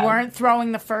 Yeah. You weren't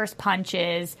throwing the first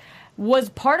punches. Was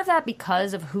part of that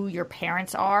because of who your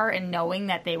parents are and knowing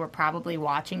that they were probably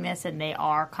watching this and they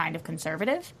are kind of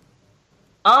conservative?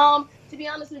 To be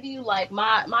honest with you, like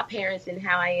my parents and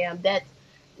how I am,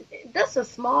 that's a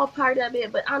small part of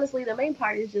it. But honestly, the main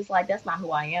part is just like that's not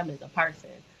who I am as a person.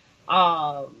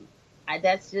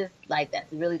 That's just like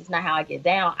that's really just not how I get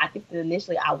down. I think that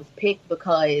initially I was picked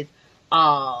because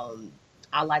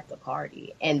I like to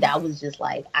party, and that was just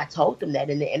like I told them that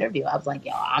in the interview. I was like,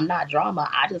 "Yo, I'm not drama.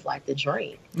 I just like to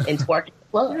drink and twerk in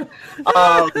the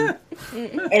club."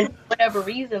 And for whatever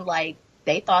reason, like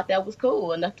they thought that was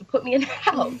cool enough to put me in the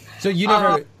house. So you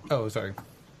never? Oh, sorry.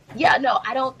 Yeah, no,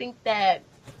 I don't think that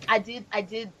I do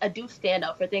stand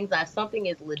up for things. If something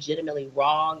is legitimately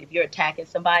wrong, if you're attacking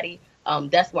somebody,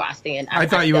 that's where I stand. I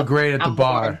thought you were great at the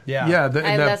bar. Yeah.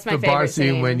 That's my the bar favorite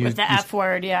scene scene. when you With the F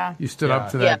word, you stood up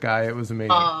to that guy. It was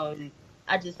amazing. I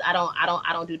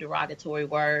don't do derogatory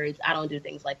words. I don't do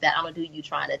things like that. I don't do you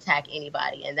trying to attack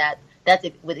anybody, and that's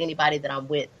it with anybody that I'm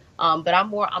with. But I'm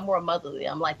more motherly.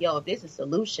 I'm like, yo, if there's a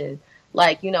solution,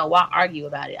 like, why argue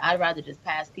about it? I'd rather just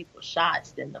pass people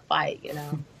shots than to fight,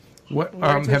 What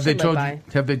have they told you?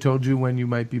 Have they told you when you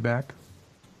might be back?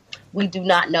 We do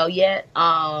not know yet.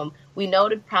 We know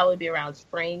to probably be around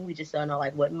spring. We just don't know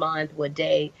like what month, what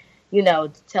day.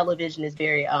 Television is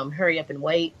very hurry up and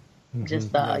wait.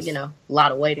 Just a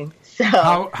lot of waiting.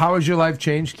 So how has your life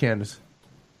changed, Candace?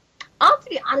 To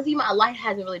be honest with you, my life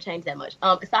hasn't really changed that much.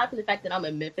 Aside from the fact that I'm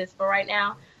in Memphis for right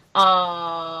now.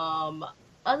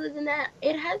 Other than that,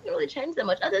 it hasn't really changed that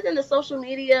much. Other than the social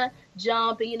media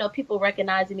jump and people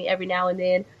recognizing me every now and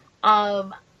then.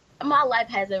 My life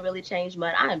hasn't really changed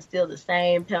much. I am still the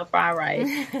same pimp fried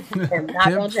rice. I'm not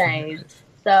gonna change.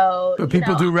 So, but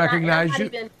people do recognize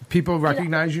you. People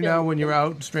recognize you now when you're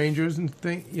out, strangers and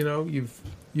things.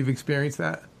 You've experienced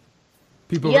that.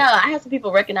 People. Yeah, I had some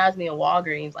people recognize me in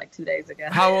Walgreens like 2 days ago.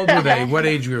 How old were they? What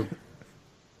age group?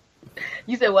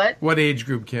 You said what? What age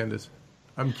group, Candace?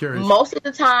 I'm curious. Most of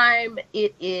the time,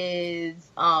 it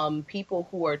is people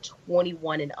who are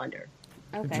 21 and under.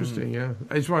 Okay. Interesting, yeah.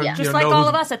 I just want to just like all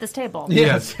of us at this table.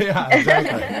 Yes, yeah,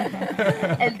 exactly.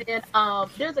 And then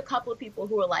there's a couple of people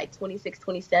who are like 26,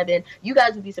 27. You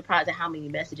guys would be surprised at how many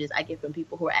messages I get from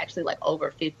people who are actually like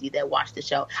over 50 that watch the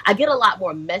show. I get a lot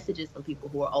more messages from people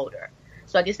who are older.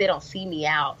 So I guess they don't see me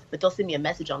out, but they'll send me a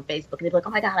message on Facebook and they'll be like,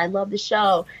 "Oh my God, I love the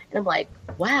show." And I'm like,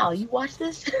 "Wow, you watch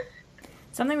this?"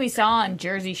 Something we saw on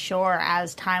Jersey Shore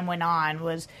as time went on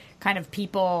was kind of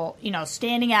people,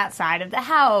 standing outside of the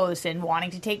house and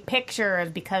wanting to take pictures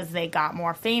because they got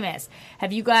more famous.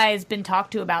 Have you guys been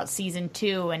talked to about season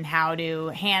 2 and how to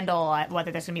handle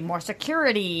whether there's going to be more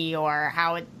security or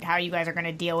how you guys are going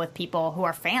to deal with people who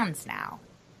are fans now?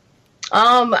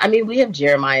 I mean, we have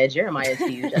Jeremiah. Jeremiah is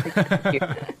huge. I think he's huge.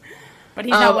 But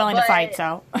he's not willing to fight,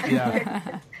 so.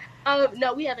 Yeah.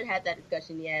 No, we haven't had that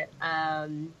discussion yet.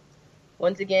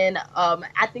 Once again,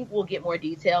 I think we'll get more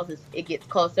details as it gets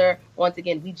closer. Once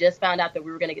again, we just found out that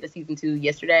we were going to get a season 2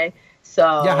 yesterday.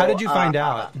 So yeah, how did you find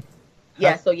out?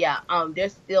 There's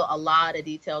still a lot of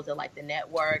details that like the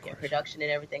network and production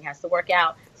and everything has to work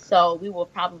out. So we will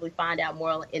probably find out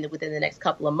more within the next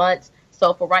couple of months.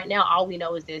 So for right now, all we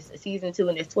know is there's a season 2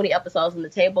 and there's 20 episodes on the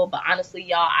table. But honestly,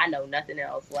 y'all, I know nothing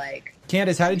else. Like,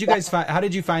 Candace, how did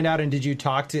you find out? And did you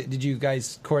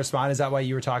guys correspond? Is that why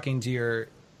you were talking to your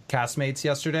castmates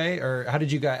yesterday, or how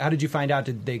did you find out?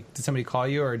 Did somebody call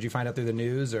you, or did you find out through the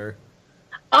news, or?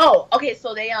 Oh, okay.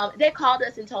 So they called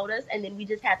us and told us, and then we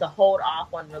just had to hold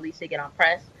off on releasing it on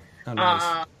press. Oh,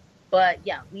 nice. But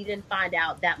yeah, we didn't find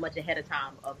out that much ahead of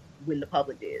time of when the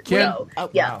public did. Yeah.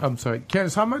 Wow. I'm sorry,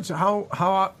 Candace.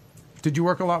 How did you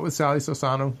work a lot with Sally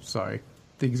Sosano? Sorry,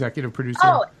 the executive producer.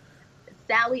 Oh,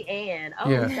 Sally Ann. Oh,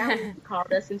 yeah. Sally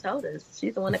called us and told us.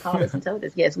 She's the one that called us and told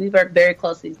us. Yes, we worked very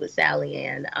closely with Sally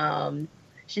Ann.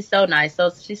 She's so nice.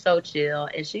 She's so chill,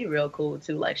 and she's real cool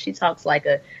too. Like, she talks like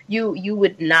you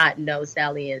would not know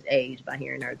Sally Ann's age by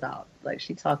hearing her talk. Like,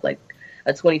 she talked like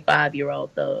a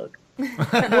 25-year-old thug.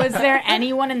 Was there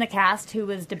anyone in the cast who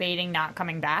was debating not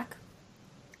coming back?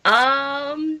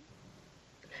 No,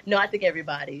 I think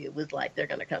everybody was like they're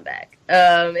gonna come back.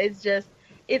 It's just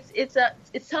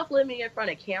it's tough living in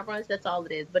front of cameras. That's all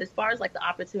it is. But as far as like the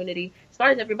opportunity, as far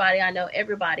as everybody I know,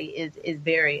 everybody is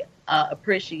very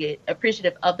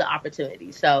appreciative of the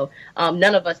opportunity. So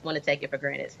none of us want to take it for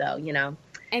granted. So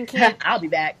And I'll be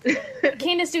back.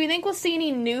 Candace, do you think we'll see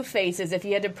any new faces if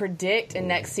you had to predict in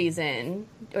next season,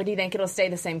 or do you think it'll stay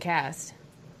the same cast?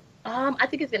 I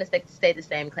think it's going to stay the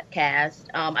same cast.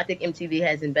 I think MTV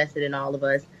has invested in all of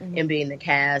us in being the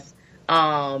cast.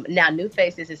 Now, new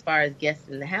faces as far as guests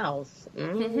in the house.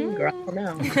 Girl, I don't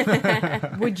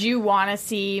know. Would you want to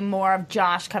see more of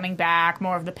Josh coming back,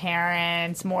 more of the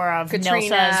parents, more of Katrina.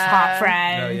 Nilsa's hot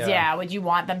friends? Oh, yeah. Would you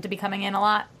want them to be coming in a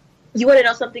lot? You want to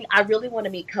know something? I really want to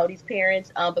meet Cody's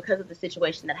parents because of the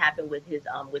situation that happened with his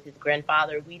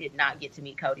grandfather. We did not get to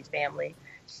meet Cody's family.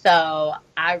 So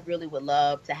I really would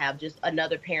love to have just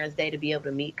another Parents' Day to be able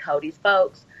to meet Cody's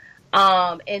folks.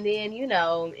 And then,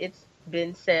 it's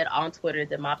been said on Twitter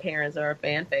that my parents are a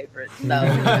fan favorite. So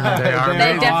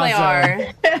they definitely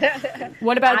are.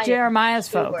 What about Jeremiah's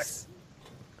folks?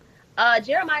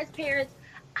 Jeremiah's parents,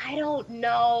 I don't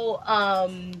know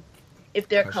if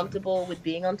they're comfortable with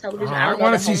being on television. I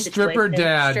want to see Stripper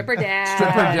Dad. Stripper Dad.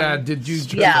 Stripper Dad.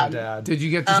 Did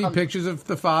you get to see pictures of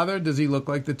the father? Does he look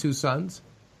like the two sons?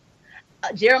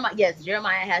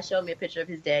 Jeremiah has shown me a picture of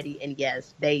his daddy, and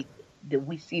yes,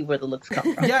 we see where the looks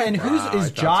come from. Yeah, and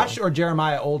is Josh or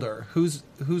Jeremiah older? Who's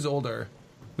older?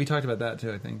 We talked about that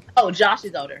too, I think. Oh, Josh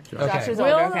is older. Josh is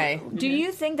older. Okay. Do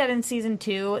you think that in season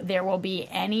 2 there will be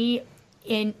any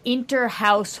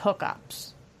inter-house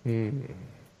hookups?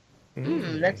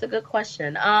 That's a good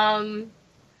question.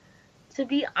 To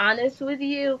be honest with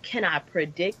you, can I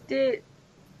predict it?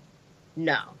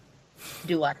 No.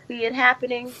 Do I see it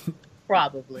happening?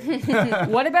 Probably.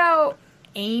 What about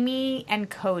Amy and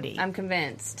Cody? I'm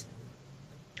convinced.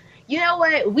 You know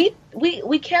what?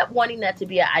 We kept wanting that to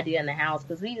be an idea in the house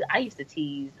because I used to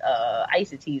tease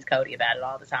Cody about it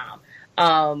all the time.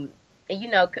 And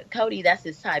Cody, that's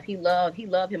his type. He loved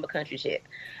him a country chick.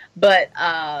 But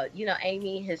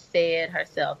Amy has said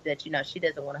herself that she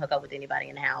doesn't want to hook up with anybody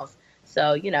in the house.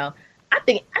 So I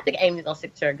think Amy's gonna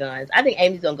stick to her guns. I think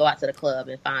Amy's gonna go out to the club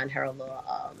and find her a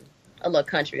little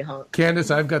country hunk.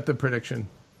 Candace, I've got the prediction.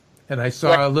 And I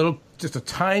saw just a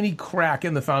tiny crack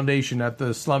in the foundation at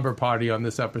the slumber party on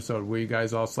this episode where you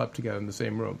guys all slept together in the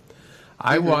same room.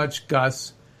 I watched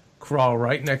Gus crawl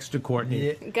right next to Courtney.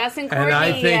 Yeah. Gus and Courtney. And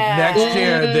I think next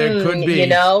year there could be.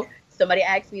 Somebody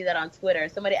asked me that on Twitter.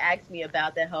 Somebody asked me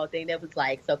about that whole thing. That was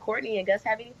like, so Courtney and Gus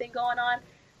have anything going on?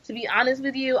 To be honest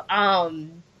with you, I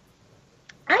don't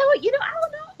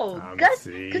know. Gus,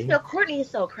 because Courtney is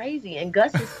so crazy and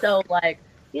Gus is so like,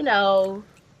 chill.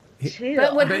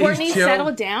 But would Courtney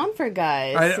settle down for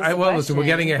Gus? Listen, we're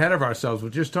getting ahead of ourselves. We're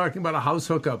just talking about a house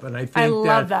hookup, and I think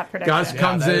love that prediction. Gus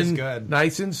comes in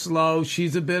nice and slow.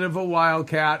 She's a bit of a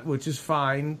wildcat, which is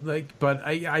fine. But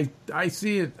I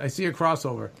see it. I see a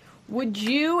crossover. Would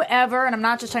you ever, and I'm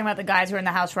not just talking about the guys who are in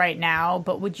the house right now,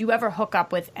 but would you ever hook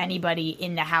up with anybody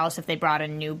in the house if they brought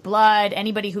in new blood?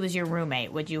 Anybody who was your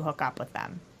roommate, would you hook up with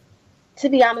them? To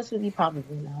be honest with you,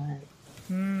 probably not.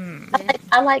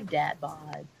 I like dad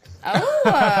bods. Oh,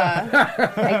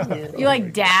 I do. You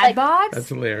like dad bods? That's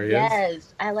hilarious.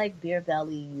 Yes, I like beer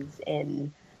bellies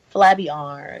and flabby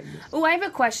arms. Oh, I have a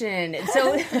question.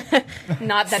 So,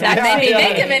 not that made me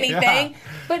think of anything,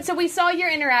 but so we saw your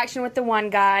interaction with the one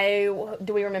guy.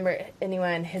 Do we remember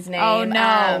his name? Oh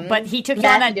no, but he took you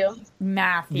on that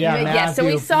Matthew. Yeah, Yes, so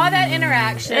we saw that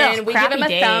interaction. We give him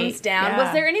a thumbs down. Yeah.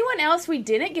 Was there anyone else we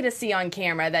didn't get to see on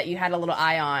camera that you had a little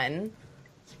eye on?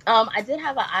 I did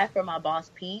have an eye for my boss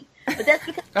Pete, but that's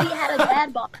because he had a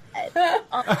dad bod.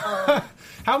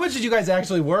 How much did you guys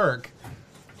actually work?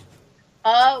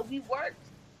 We worked.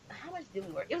 How much did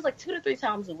we work? It was like 2 to 3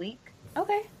 times a week.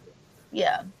 Okay.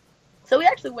 Yeah. So we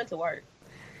actually went to work.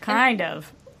 Kind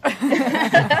of.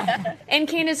 And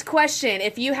Candace, question: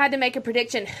 if you had to make a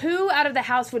prediction, who out of the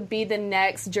house would be the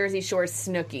next Jersey Shore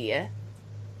Snooki? If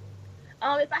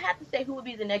I had to say who would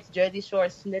be the next Jersey Shore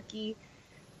Snooki,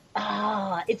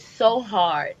 it's so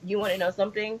hard. You want to know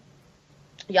something?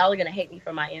 Y'all are gonna hate me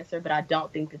for my answer, but I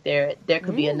don't think that there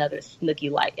could be another Snooki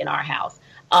like in our house.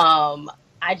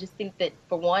 I just think that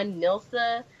for one,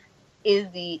 Nilsa is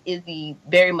the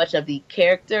very much of the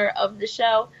character of the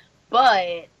show,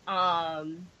 but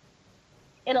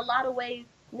in a lot of ways,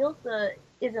 Nilsa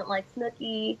isn't like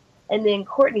Snooki, and then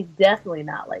Courtney's definitely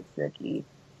not like Snooki,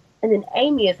 and then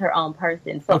Amy is her own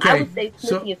person. So I would say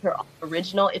Snooki is her own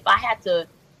original. If I had to.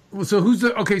 So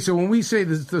so when we say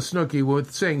this, the Snooki, we're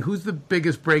saying who's the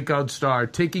biggest breakout star,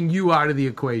 taking you out of the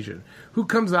equation? Who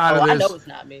comes out of this? I know it's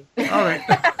not me. All right,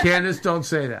 Candace, don't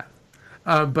say that.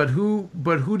 But who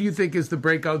do you think is the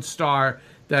breakout star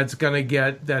that's going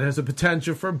to that has a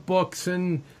potential for books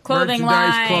and clothing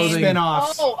merchandise, clothing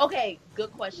spin-offs? Oh, okay,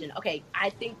 good question. Okay,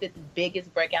 I think that the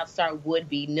biggest breakout star would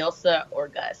be Nilsa or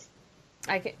Gus.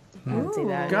 I can see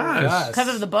that. Gus. Because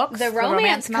of the books? The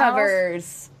romance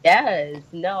covers. Yes.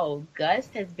 No, Gus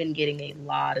has been getting a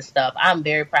lot of stuff. I'm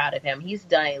very proud of him. He's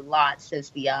done a lot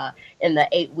since in the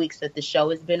 8 weeks that the show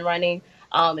has been running.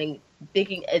 And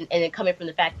thinking and it coming from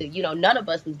the fact that, none of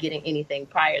us was getting anything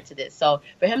prior to this. So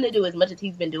for him to do as much as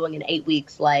he's been doing in 8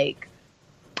 weeks, like,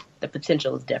 the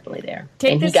potential is definitely there.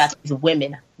 He got these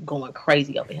women going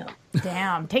crazy over him.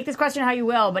 Damn. Take this question how you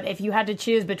will, but if you had to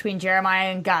choose between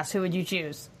Jeremiah and Gus, who would you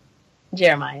choose?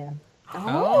 Jeremiah.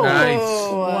 Oh, nice.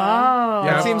 Whoa.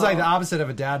 That seems like the opposite of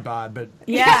a dad bod, but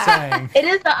yeah. saying. It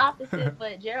is the opposite,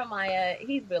 but Jeremiah,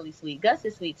 he's really sweet. Gus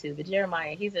is sweet too, but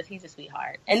Jeremiah, he's a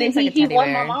sweetheart. And Seems then like a he teddy won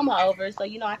bear. my mama over, so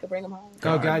I could bring him home.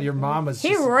 Oh God, your mom was.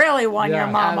 He really won your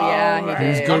mama over. he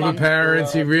did. He's good with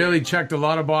parents. He really checked a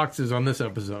lot of boxes on this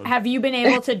episode. Have you been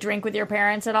able to drink with your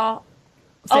parents at all?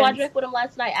 Oh, I drank with him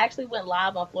last night. I actually went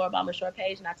live on Floribama short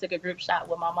page, and I took a group shot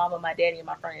with my mama, my daddy, and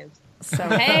my friends. So cool.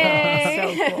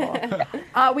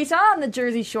 We saw on the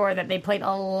Jersey Shore that they played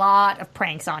a lot of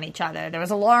pranks on each other. There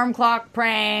was alarm clock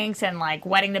pranks and like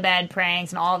wetting the bed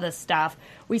pranks and all this stuff.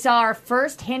 We saw our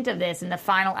first hint of this in the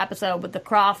final episode with the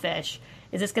crawfish.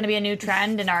 Is this going to be a new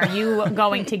trend, and are you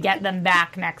going to get them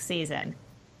back next season?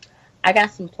 I got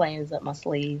some plans up my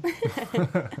sleeve.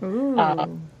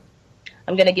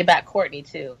 I'm going to get back Courtney,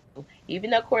 too. Even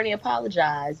though Courtney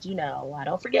apologized, I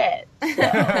don't forget.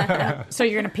 So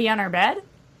you're going to pee on her bed?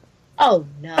 Oh,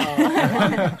 no.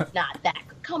 Not that.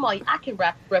 Come on. I can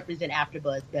represent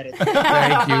AfterBuzz better than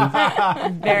that.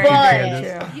 Thank you.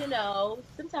 Very true.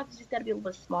 Sometimes you just got to be a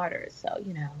little bit smarter. So,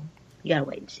 you got to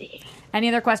wait and see. Any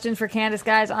other questions for Candace,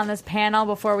 guys, on this panel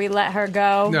before we let her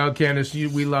go? No, Candace,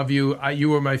 we love you. You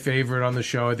were my favorite on the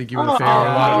show. I think you were the favorite of a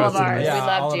lot of us. ours. We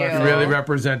loved you. You really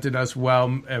represented us well.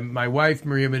 And my wife,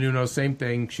 Maria Menounos, same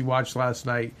thing. She watched last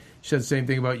night. She said the same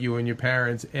thing about you and your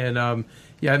parents. And,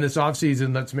 in this off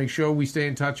season, let's make sure we stay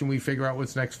in touch and we figure out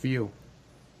what's next for you.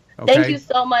 Okay? Thank you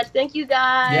so much. Thank you,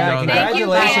 guys. Yeah,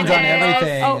 congratulations on Candace.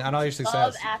 everything, on all your success.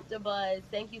 Love AfterBuzz.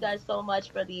 Thank you guys so much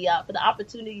for the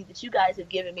opportunity that you guys have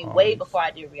given me way before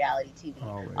I did reality TV.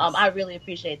 I really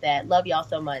appreciate that. Love y'all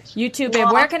so much. You too,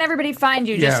 babe. Where can everybody find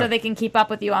you just so they can keep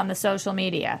up with you on the social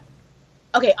media?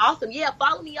 Okay, awesome. Yeah,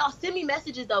 follow me, y'all. Send me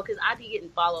messages, though, because I be getting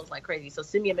follows like crazy. So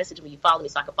send me a message when you follow me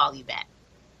so I can follow you back.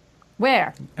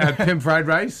 Where? At Pimp Fried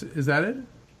Rice? Is that it?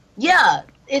 Yeah.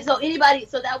 And so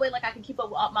that way, like, I can keep up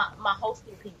with all my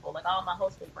hosting people, like all my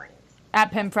hosting friends.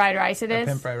 At Pimp Fried Rice it is?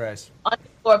 Pimp Fried Rice.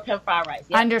 _ Pimp Fried Rice.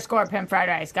 Yeah. _ Pimp Fried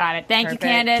Rice. Got it. Thank Perfect. you,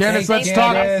 Candace.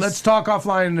 Candace, let's talk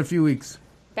offline in a few weeks.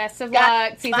 Best of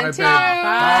luck. Season 2. Bye.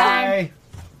 I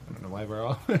don't know why we're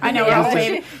all. I know we're all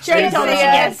waving. She already told me she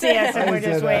can't see us, and we're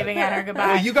just waving at her goodbye.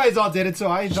 Well, you guys all did it, so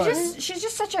I thought. She's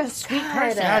just such a sweet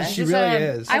person. Yeah, she really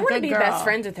is. I want to good be girl. best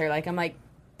friends with her.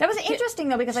 That was interesting,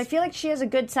 though, because I feel like she has a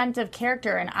good sense of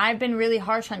character, and I've been really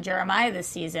harsh on Jeremiah this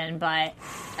season, but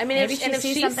I mean, maybe if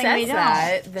she she something says we don't.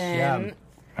 that, then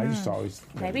I just always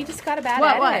maybe he just got a bad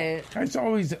What? edit. I just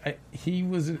always he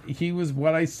was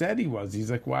what I said he was.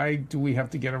 He's like, why do we have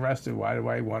to get arrested? Why do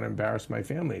I want to embarrass my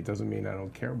family? It doesn't mean I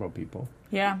don't care about people.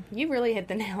 Yeah. You really hit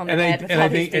the nail on the And head with all I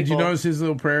these think, and you people. notice his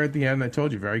little prayer at the end. I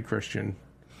told you, very Christian.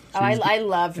 Oh, I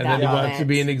loved And that then he moment. wants to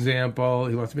be an example.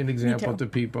 He wants to be an example to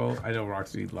people. I know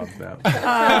Roxy loves that.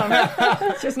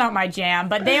 It's just not my jam,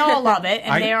 but they all love it,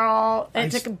 and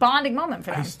it's a bonding moment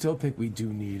for them. I still think we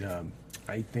do need.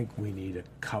 I think we need a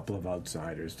couple of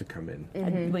outsiders to come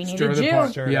in. We need Stir a the Jew.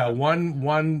 pot. Yeah,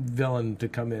 one villain to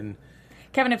come in.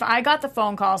 Kevin, if I got the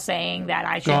phone call saying that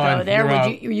I should Gone. go there, You're out.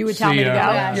 would you would tell See me to go?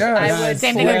 ya. Yes. I would.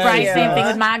 Same thing with Bryce, Yeah. same thing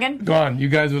with Morgan? Gone. You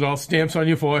guys with all stamps on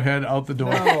your forehead, out the door.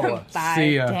 Bye.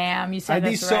 See ya. Damn, you said I'd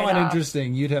be this so right off.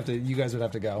 uninteresting. You guys would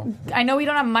have to go. I know we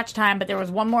don't have much time, but there was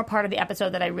one more part of the episode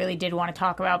that I really did want to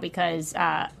talk about because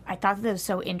I thought that it was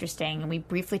so interesting, and we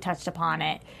briefly touched upon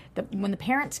it. When the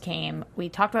parents came, we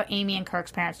talked about Amy and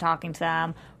Kirk's parents talking to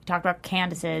them. We talked about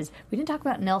Candace's. We didn't talk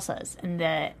about Nilsa's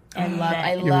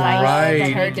I love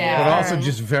Right. her dad. But also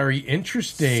just very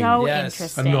interesting. So Yes.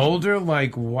 interesting. An older,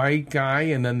 white guy,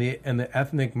 and then the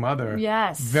ethnic mother.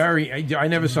 Yes. Very. I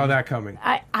never saw that coming.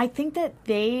 I think that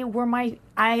they were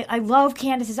I love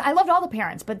Candace's. I loved all the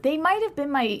parents, but they might have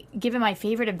been given my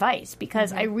favorite advice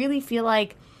because I really feel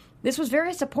like this was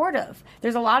very supportive.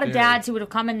 There's a lot of dads who would have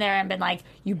come in there and been like,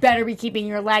 you better be keeping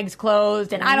your legs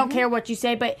closed, and I don't care what you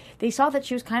say, but they saw that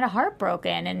she was kind of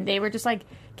heartbroken, and they were just like,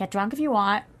 get drunk if you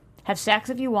want, have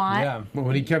sex if you want. Yeah. But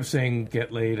when he kept saying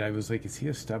 "get laid," I was like, "Is he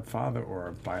a stepfather or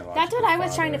a biological?" That's what I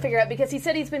was trying to father? figure out because he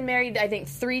said he's been married, I think,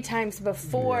 3 times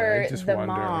before Yeah, I just the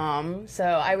wonder. mom. So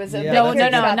I was a bit No, curious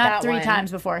about not that 3 one.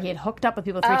 times before. He had hooked up with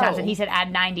people 3 times, Oh. and he said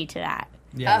add 90 to that.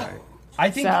 Yeah. Oh. I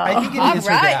think So- it is All her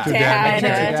right, dad.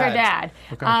 Dad. It's her dad.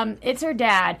 Okay. It's her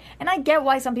dad. And I get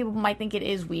why some people might think it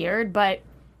is weird, but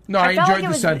No, I enjoyed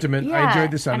the sentiment. Yeah, I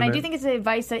enjoyed the sentiment. And I do think it's the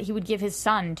advice that he would give his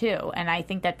son, too. And I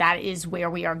think that is where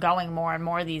we are going more and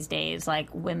more these days,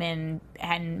 like women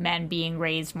and men being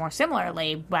raised more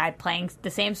similarly by playing the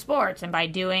same sports and by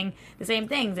doing the same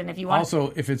things. And if you want...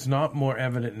 Also, if it's not more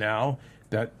evident now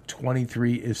that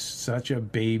 23 is such a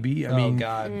baby, I mean,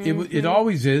 God. It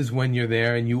always is when you're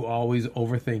there and you always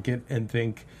overthink it and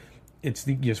think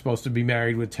you're supposed to be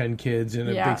married with 10 kids and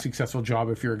a big successful job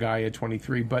if you're a guy at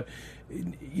 23. But...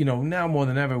 now more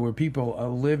than ever, where people are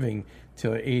living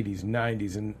till their 80s,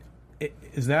 90s, and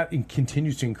as that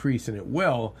continues to increase, and it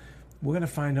will, we're going to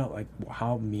find out like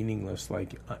how meaningless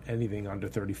like anything under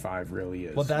 35 really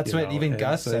is. Well, that's what even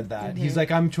Gus said that. He's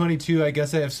like, I'm 22. I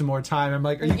guess I have some more time. I'm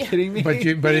like, are you kidding me?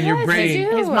 But in your brain,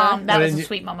 his mom. That was a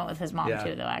sweet moment with his mom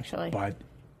too, though. Actually, but.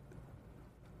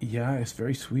 Yeah, it's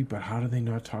very sweet, but how do they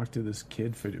not talk to this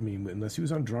kid unless he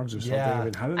was on drugs or something? I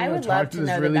mean, how do they not talk to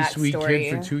this really sweet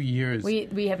kid for 2 years?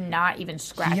 We have not even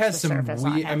scratched the surface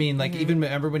on him. I mean, like even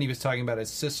remember when he was talking about his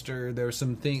sister, there was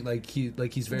some thing he's very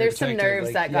There's protective. some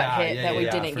nerves that got hit that we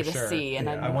didn't get to see, and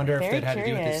I wonder if it had to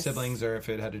do with his curious. siblings or if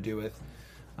it had to do with.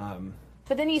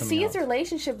 But then you see his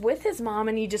relationship with his mom,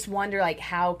 and you just wonder, like,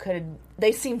 how could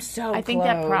they seem so? I think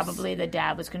that probably the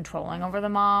dad was controlling over the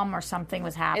mom, or something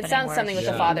was happening. It sounds something with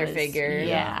the father figure.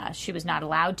 Yeah, she was not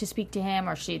allowed to speak to him,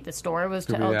 or the story was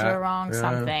told to her wrong.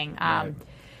 Something. Right.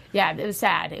 Yeah, it was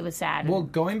sad. It was sad. Well,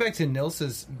 going back to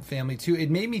Nilsa's family too, it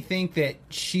made me think that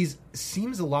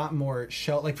seems a lot more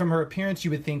like from her appearance,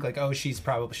 you would think like, oh, she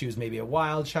was maybe a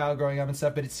wild child growing up and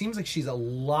stuff, but it seems like she's a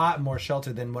lot more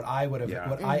sheltered than what I would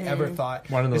have, I ever thought.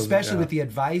 Especially with the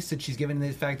advice that she's given,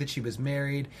 the fact that she was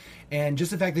married, and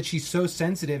just the fact that she's so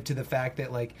sensitive to the fact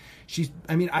that like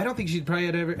I don't think she'd probably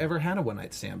had ever had a one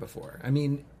night stand before. I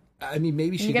mean,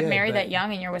 maybe she did. You get married that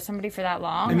young and you're with somebody for that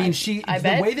long? I mean,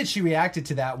 the way that she reacted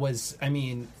to that was,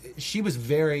 she was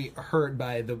very hurt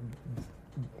by what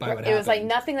happened. It was like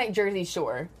nothing like Jersey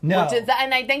Shore. No.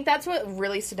 And I think that's what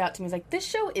really stood out to me. Is like, this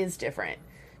show is different.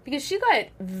 Because she got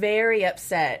very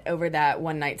upset over that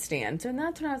one night stand. So and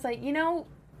that's when I was like,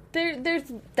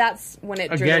 that's when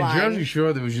it drew the line. Jersey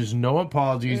Shore, there was just no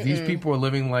apologies. These people were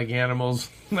living like animals,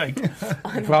 like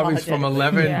probably from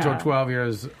 11 to 12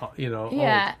 years, old.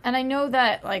 And I know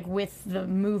that like with the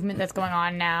movement that's going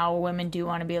on now, women do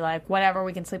want to be like, whatever,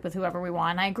 we can sleep with whoever we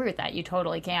want. And I agree with that. You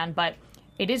totally can. But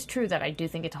it is true that I do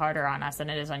think it's harder on us than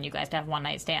it is on you guys to have one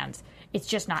night stands. It's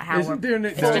just not how Isn't there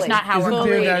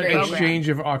that exchange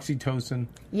of oxytocin?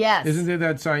 Yes. Isn't there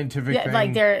that scientific thing?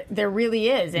 Like there really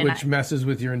is. And which messes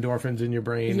with your endorphins in your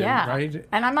brain. Yeah. Right?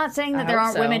 And I'm not saying that there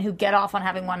aren't women who get off on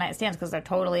having one night stands, because there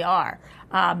totally are.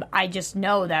 I just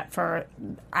know that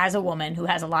as a woman who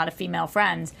has a lot of female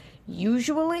friends,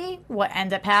 usually what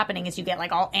ends up happening is you get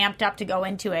like all amped up to go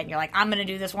into it, and you're like, I'm going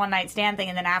to do this one night stand thing,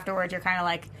 and then afterwards you're kind of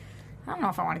like, I don't know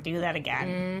if I want to do that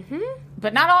again. Mm-hmm.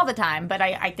 But not all the time. But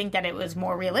I think that it was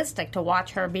more realistic to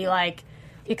watch her be like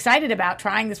excited about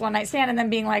trying this one night stand and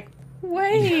then being like,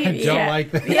 wait. I don't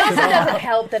like that. It also doesn't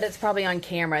help that it's probably on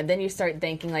camera. Then you start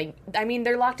thinking like,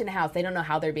 they're locked in a house. They don't know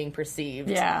how they're being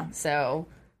perceived. Yeah. So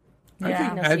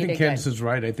I think Candace is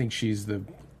right. I think she's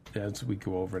as we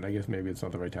go over it, I guess maybe it's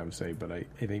not the right time to say, but I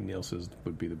think Nilsa's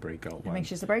would be the breakout one. I think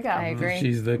she's the breakout. I agree.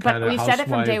 She's the kind of housewife. But we said it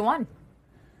from day one.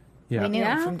 Yeah. We knew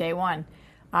it from day one.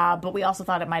 But we also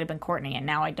thought it might have been Courtney, and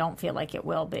now I don't feel like it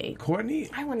will be. Courtney?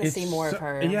 I want to see more of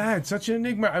her. Yeah, it's such an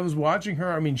enigma. I was watching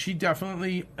her. I mean, she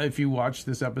definitely, if you watch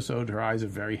this episode, her eyes are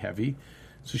very heavy.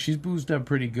 So she's boozed up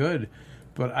pretty good.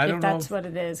 But I don't know. If that's what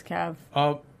it is, Kev.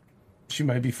 She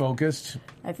might be focused.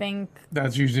 I think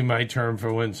that's usually my term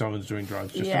for when someone's doing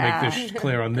drugs, just to make this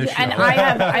clear on this show. And I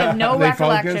have no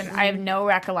recollection. I have no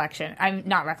recollection. I'm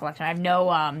not recollection. I have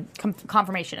no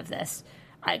confirmation of this.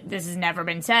 This has never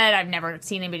been said. I've never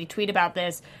seen anybody tweet about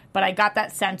this. But I got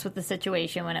that sense with the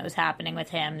situation when it was happening with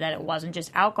him that it wasn't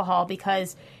just alcohol,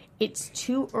 because it's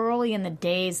too early in the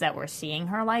days that we're seeing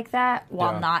her like that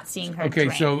while not seeing her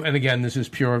drink. So, and again, this is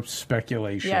pure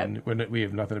speculation. When we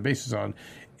have nothing to base this on.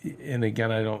 And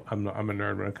again, I'm a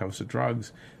nerd when it comes to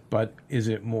drugs. But is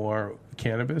it more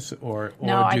cannabis, or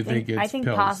do you think it's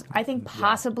pills? I think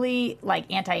possibly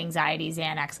like anti-anxiety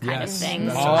Xanax kind of thing.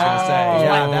 That's what I was going to say.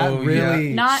 Yeah, that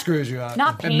really screws you up.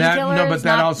 Not painkillers, but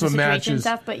that also matches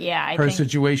stuff. But I her think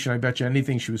situation. I bet you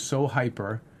anything she was so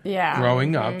hyper.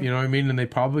 Growing up, you know what I mean? And they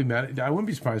probably I wouldn't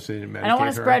be surprised if they didn't medicate her. I don't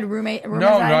want to spread rumors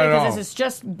because this is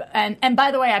just... And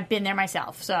by the way, I've been there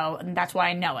myself, so that's why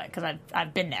I know it, because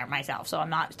I've been there myself, so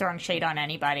I'm not throwing shade on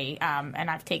anybody, and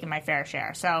I've taken my fair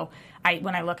share. So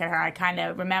when I look at her, I kind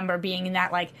of remember being in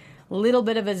that like little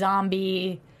bit of a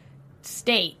zombie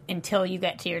state until you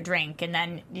get to your drink, and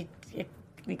then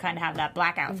you kind of have that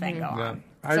blackout thing go on.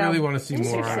 I really want to see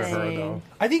more out of her, though.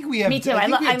 I think we have. Me too. I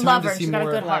love her. She's got a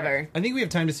good heart. I think we have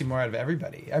time to see more out of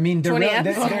everybody. I mean, 20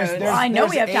 episodes. Well, I know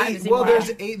we have time to see more. Well,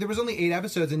 there was only 8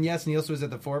 episodes, and yes, Nielsen was at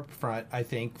the forefront, I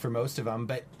think, for most of them.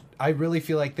 But I really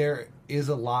feel like there is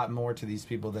a lot more to these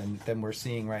people than we're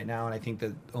seeing right now, and I think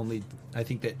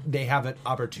that they have an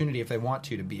opportunity if they want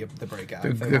to be the breakout.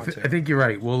 I think you're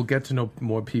right. We'll get to know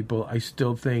more people. I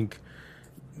still think.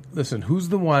 Listen, who's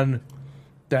the one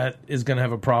that is going to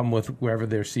have a problem with wherever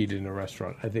they're seated in a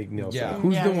restaurant? I think Nielsen. Yeah.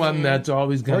 Who's the one that's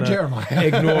always going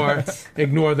to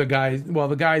ignore the guys? Well,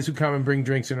 the guys who come and bring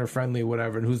drinks and are friendly, or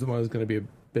whatever. And who's the one who's going to be a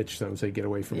bitch to them and say, "Get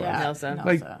away from us"? Nielsen.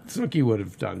 Like Snooki would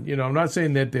have done. I'm not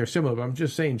saying that they're similar, but I'm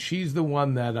just saying she's the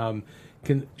one that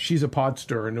she's a pot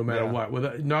stirrer no matter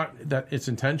what. Not that it's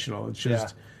intentional. It's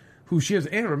just who she is.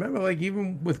 And remember, like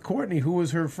even with Courtney, who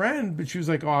was her friend, but she was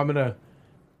like, "Oh, I'm going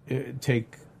to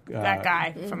take." That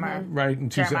guy from her. Right.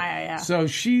 And Jeremiah, yeah. So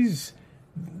she's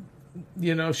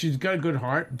got a good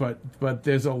heart, but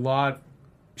there's a lot,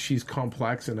 she's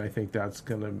complex, and I think that's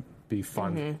going to be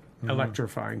fun,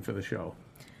 electrifying for the show.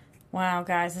 Wow,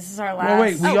 guys, this is our last... Well,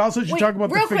 wait, we also should talk about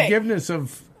the real quick. forgiveness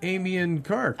of Amy and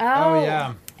Kirk. Oh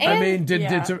yeah. I mean,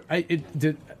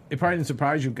 it probably didn't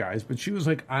surprise you guys, but she was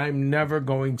like, I'm never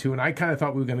going to, and I kind of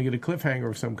thought we were going to get a cliffhanger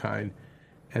of some kind,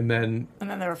 and then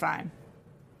they were fine.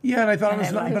 Yeah, and I thought it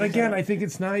was nice, but again, I think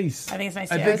it's nice. I think it's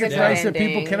nice. I think it's nice that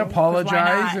people can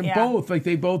apologize, and both, like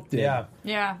they both did.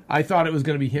 Yeah. I thought it was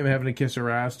going to be him having to kiss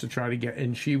her ass to try to get,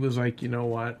 and she was like, you know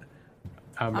what?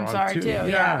 I'm wrong sorry too.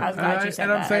 Yeah, I was glad you said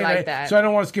that. I'm saying I like that. So I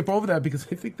don't want to skip over that because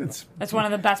I think that's one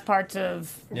of the best parts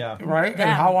of right.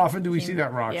 And how often do we see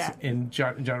that, Rox, in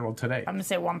general today? I'm gonna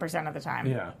say 1% of the time.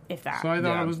 Yeah, if that. So I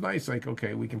thought it was nice. Like,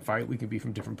 okay, we can fight. We can be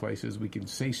from different places. We can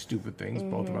say stupid things,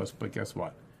 both of us. But guess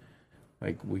what?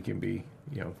 Like, we can be,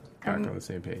 back on the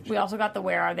same page. We also got the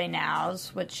Where Are They Nows,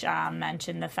 which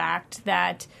mentioned the fact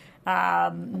that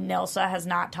Nilsa has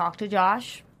not talked to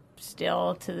Josh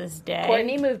still to this day.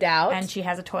 Courtney moved out. And she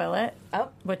has a toilet,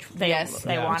 which they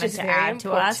wanted Which is to very add important.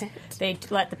 to us. They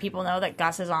let the people know that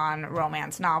Gus is on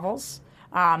romance novels.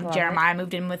 Jeremiah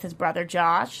moved in with his brother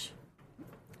Josh.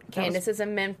 Candace is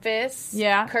in Memphis.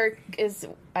 Yeah. Kirk is,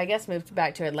 I guess, moved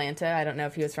back to Atlanta. I don't know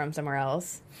if he was from somewhere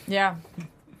else. Yeah.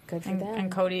 Good for them. And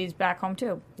Cody's back home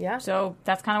too. Yeah. So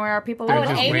that's kind of where our people Oh, are.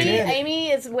 and Amy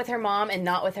is with her mom and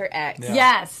not with her ex. Yeah.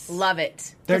 Yes. Love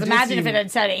it. Because imagine if it had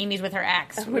said Amy's with her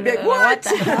ex. We'd be like, what?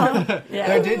 The hell?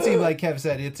 There did seem, like Kev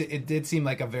said, it did seem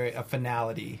like a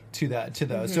finality to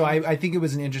those. So I think it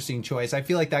was an interesting choice. I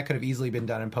feel like that could have easily been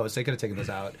done in post. They could have taken those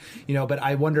out, But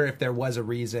I wonder if there was a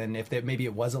reason, maybe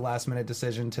it was a last minute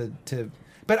decision to.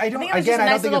 But I don't. I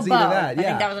don't think it's either that. Yeah. I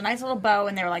think that was a nice little bow,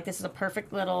 and they were like, "This is a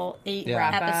perfect little 8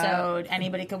 episode.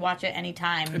 Anybody could watch it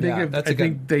anytime." I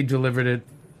think they delivered it,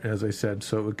 as I said.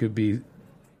 So it could be,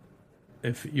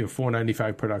 if you're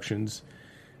 $4.95 productions,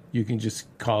 you can just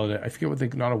call it. I forget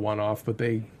what not a one-off, but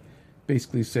they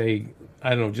basically say, I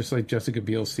don't know, just like Jessica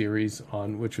Biel's series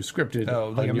which was scripted. Oh,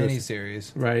 like a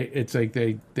mini-series. Right. It's like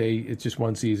it's just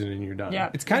one season and you're done. Yeah.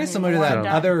 It's kind of similar to that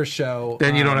other show.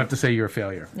 Then you don't have to say you're a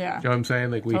failure. Yeah. You know what I'm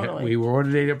saying? Like we were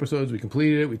ordered 8 episodes, we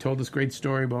completed it, we told this great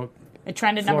story about it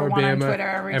trended number 1 on Twitter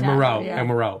every time. And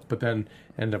we're out. But then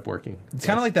ended up working. It's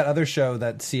kind of like that other show,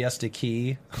 that Siesta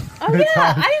Key. Oh yeah,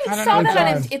 I didn't saw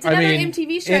that. It's another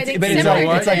MTV show.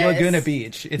 It's like Laguna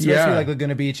Beach. It's supposed to be like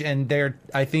Laguna Beach, and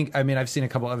I've seen a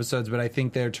couple episodes, but I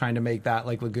think they're trying to make that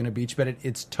like Laguna Beach, but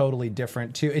it's totally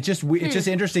different too. It's just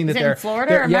interesting that they're in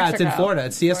Florida or Mexico? It's in Florida.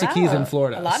 It's Siesta Keys in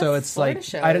Florida, so it's like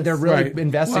they're really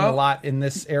investing a lot in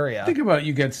this area. Think about it.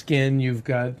 You got Skin, you've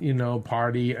got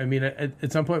Party. I mean,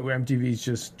 at some point where MTV's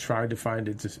just tried to find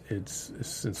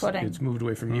it's moved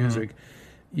away from music,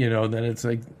 then it's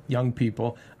like young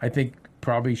people, I think,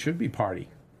 probably should be Party.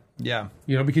 Yeah.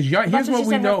 Because here's what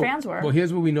we know. Well,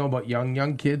 here's what we know about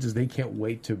young kids is they can't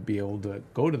wait to be able to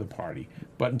go to the party.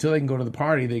 But until they can go to the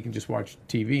party, they can just watch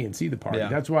TV and see the party. Yeah.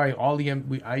 That's why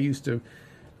I used to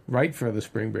write for the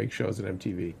spring break shows at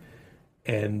MTV.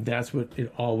 And that's what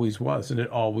it always was, and it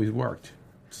always worked.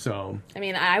 So I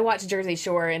mean, I watched Jersey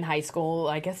Shore in high school,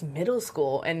 I guess middle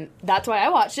school, and that's why I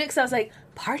watched it, because I was like,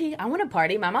 party? I want to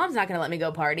party. My mom's not going to let me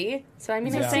go party. So I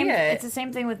mean, it's the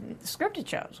same thing with scripted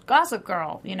shows. Gossip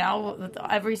Girl,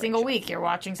 every single week you're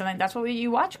watching something. That's what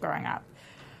you watch growing up,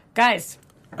 guys.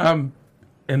 And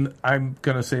I'm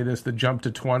going to say this: the jump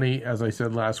to 20, as I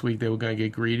said last week, they were going to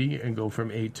get greedy and go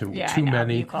from 8 to too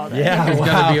many. Yeah, there's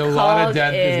going to be a lot of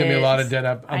dead. There's going to be a lot of dead.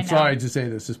 I'm sorry to say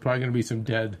this. There's probably going to be some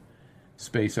dead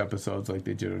space episodes like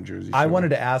they did on Jersey Shore. I wanted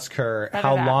to ask her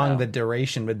how that, long though. the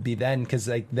duration would be then, because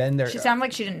like then they're. She sounded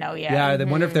like she didn't know yet. Yeah, I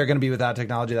wonder if they're going to be without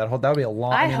technology. That would be a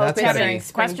long. I hope that's it's gotta during be.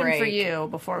 spring Question break. for you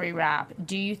before we wrap.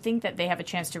 Do you think that they have a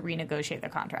chance to renegotiate their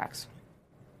contracts?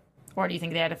 Or do you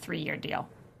think they had a 3-year deal?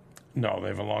 No, they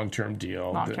have a long-term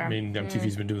deal. Long-term. I mean,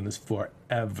 MTV's been doing this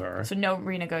forever. So no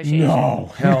renegotiation?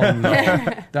 No, hell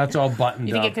no. That's all buttoned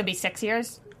You think up. it could be 6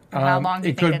 years? Or how long do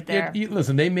you think that they're...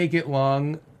 Listen, they make it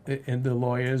long in the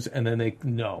lawyers, and then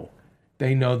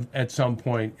they know at some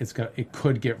point it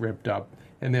could get ripped up,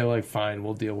 and they're like, fine,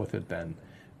 we'll deal with it then.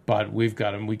 But we've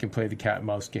got them. We can play the cat and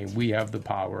mouse game. We have the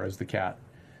power as the cat,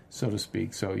 so to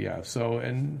speak. So yeah.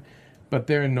 But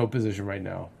they're in no position right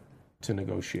now to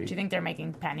negotiate. Do you think they're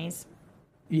making pennies?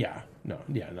 Yeah. No.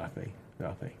 Yeah. Nothing.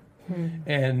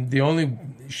 And the only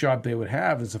shot they would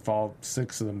have is if all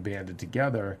 6 of them banded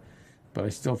together. But I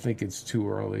still think it's too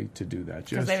early to do that.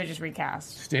 Because they would just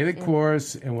recast. Stay the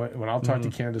course, and when I'll talk to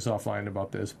Candace offline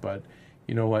about this, but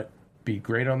you know what? Be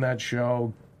great on that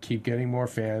show, keep getting more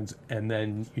fans, and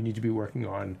then you need to be working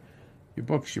on your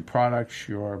books, your products,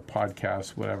 your podcasts,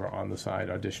 whatever on the side,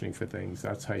 auditioning for things.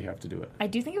 That's how you have to do it. I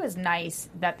do think it was nice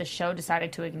that the show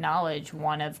decided to acknowledge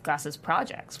one of Gus's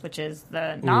projects, which is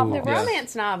the novel. The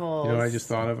romance novels. You know what I just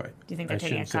thought of? Do you think they're I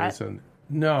taking a shouldn't say cut? this on-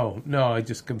 No,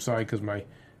 I'm sorry because my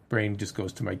brain just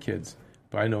goes to my kids.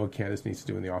 But I know what Candace needs to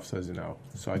do in the office now,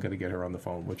 so I got to get her on the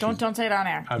phone. Don't say it on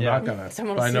air. I'm not gonna.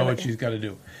 Someone But will I know steal what it. she's got to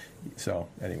do. So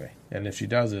anyway, and if she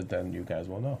does it, then you guys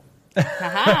will know.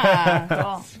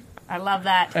 Cool. I love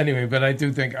that. Anyway, but I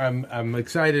do think I'm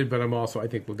excited, but I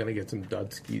think we're gonna get some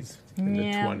Dudskis in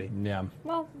the 20. Yeah.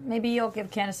 Well, maybe you'll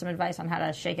give Candace some advice on how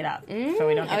to shake it up so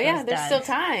we don't get those there's duds. still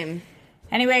time.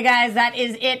 Anyway, guys, that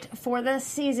is it for the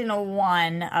season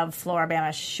 1 of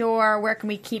Floribama Shore. Where can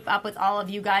we keep up with all of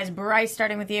you guys? Bryce,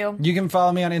 starting with you. You can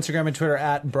follow me on Instagram and Twitter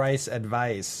at Bryce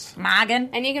Advice.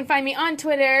 Morgan. And you can find me on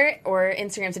Twitter, or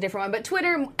Instagram's a different one, but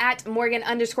Twitter at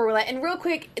Morgan_Roulette. And real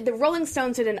quick, the Rolling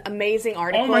Stones did an amazing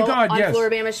article my God, on yes.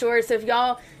 Floribama Shore. So if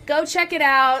y'all go check it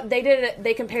out,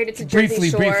 they compared it to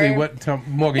Jersey Shore. Briefly,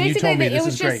 Morgan, you Basically, told me it this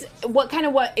was is just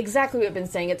great. what exactly we've been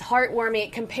saying. It's heartwarming.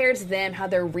 It compares them, how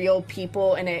they're real people,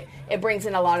 and it brings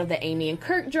in a lot of the Amy and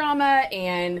Kurt drama,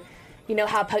 and you know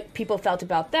how people felt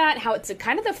about that. How it's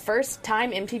kind of the first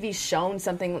time MTV's shown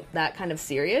something that kind of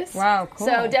serious. Wow, cool.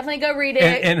 So definitely go read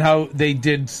it. And how they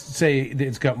did say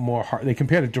it's got more heart. They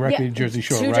compared it directly to Jersey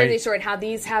Shore, right? Jersey Shore, and how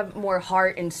these have more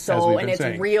heart and soul, and it's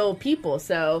saying. real people.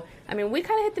 So I mean, we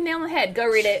kind of hit the nail on the head. Go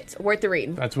read it. It's worth the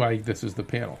read. That's why this is the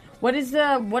panel. What is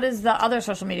the other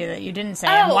social media that you didn't say?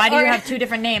 And why do you have 2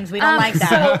 different names? We don't like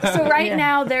that. So right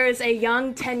now there is a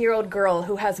young 10-year-old girl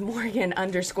who has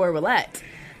Morgan_Roulette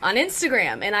on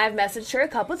Instagram, and I've messaged her a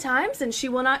couple times, and she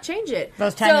will not change it.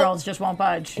 Those 10-year-olds just won't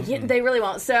budge. Yeah, they really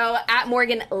won't. So at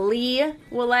Morgan Lee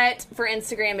Willette for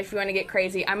Instagram, if you want to get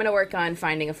crazy. I'm going to work on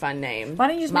finding a fun name. Why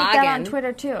don't you just make that on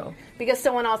Twitter too? Because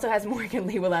someone also has Morgan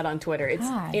Lee Willette on Twitter. It's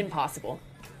God. impossible.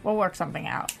 We'll work something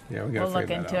out. Yeah, we got to We'll look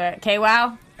figure into that out. it.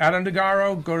 KWOW? Adam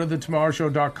DeGaro, go to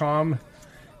thetomorrowshow.com.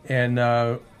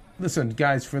 And listen,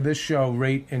 guys, for this show,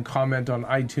 rate and comment on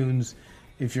iTunes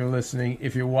if you're listening.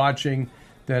 If you're watching,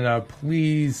 then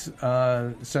please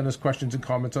send us questions and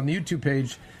comments on the YouTube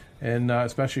page. And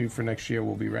especially for next year,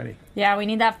 we'll be ready. Yeah, we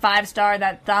need that 5-star,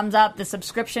 that thumbs up, the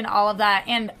subscription, all of that.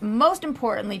 And most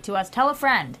importantly to us, tell a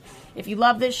friend. If you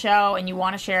love this show and you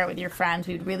want to share it with your friends,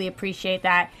 we would really appreciate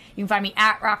that. You can find me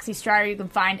at Roxy Strider. You can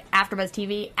find AfterBuzz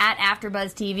TV at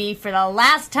AfterBuzz TV for the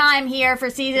last time here for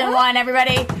season 1.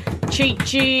 Everybody,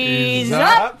 cheese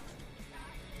up!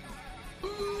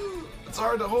 It's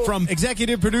hard to hold. From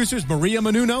executive producers Maria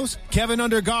Menounos, Kevin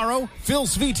Undergaro, Phil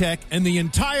Svitek, and the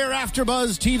entire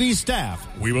AfterBuzz TV staff,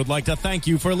 we would like to thank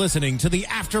you for listening to the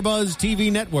AfterBuzz TV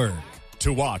network.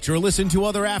 To watch or listen to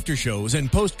other after shows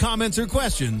and post comments or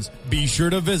questions, be sure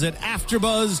to visit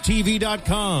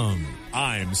AfterBuzzTV.com.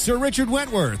 I'm Sir Richard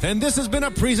Wentworth, and this has been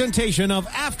a presentation of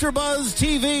AfterBuzz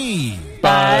TV.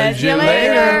 Buzz you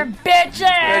later,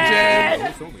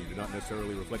 bitches! Only do not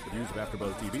necessarily reflect the views of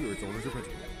AfterBuzz TV or its owners or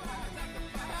principals.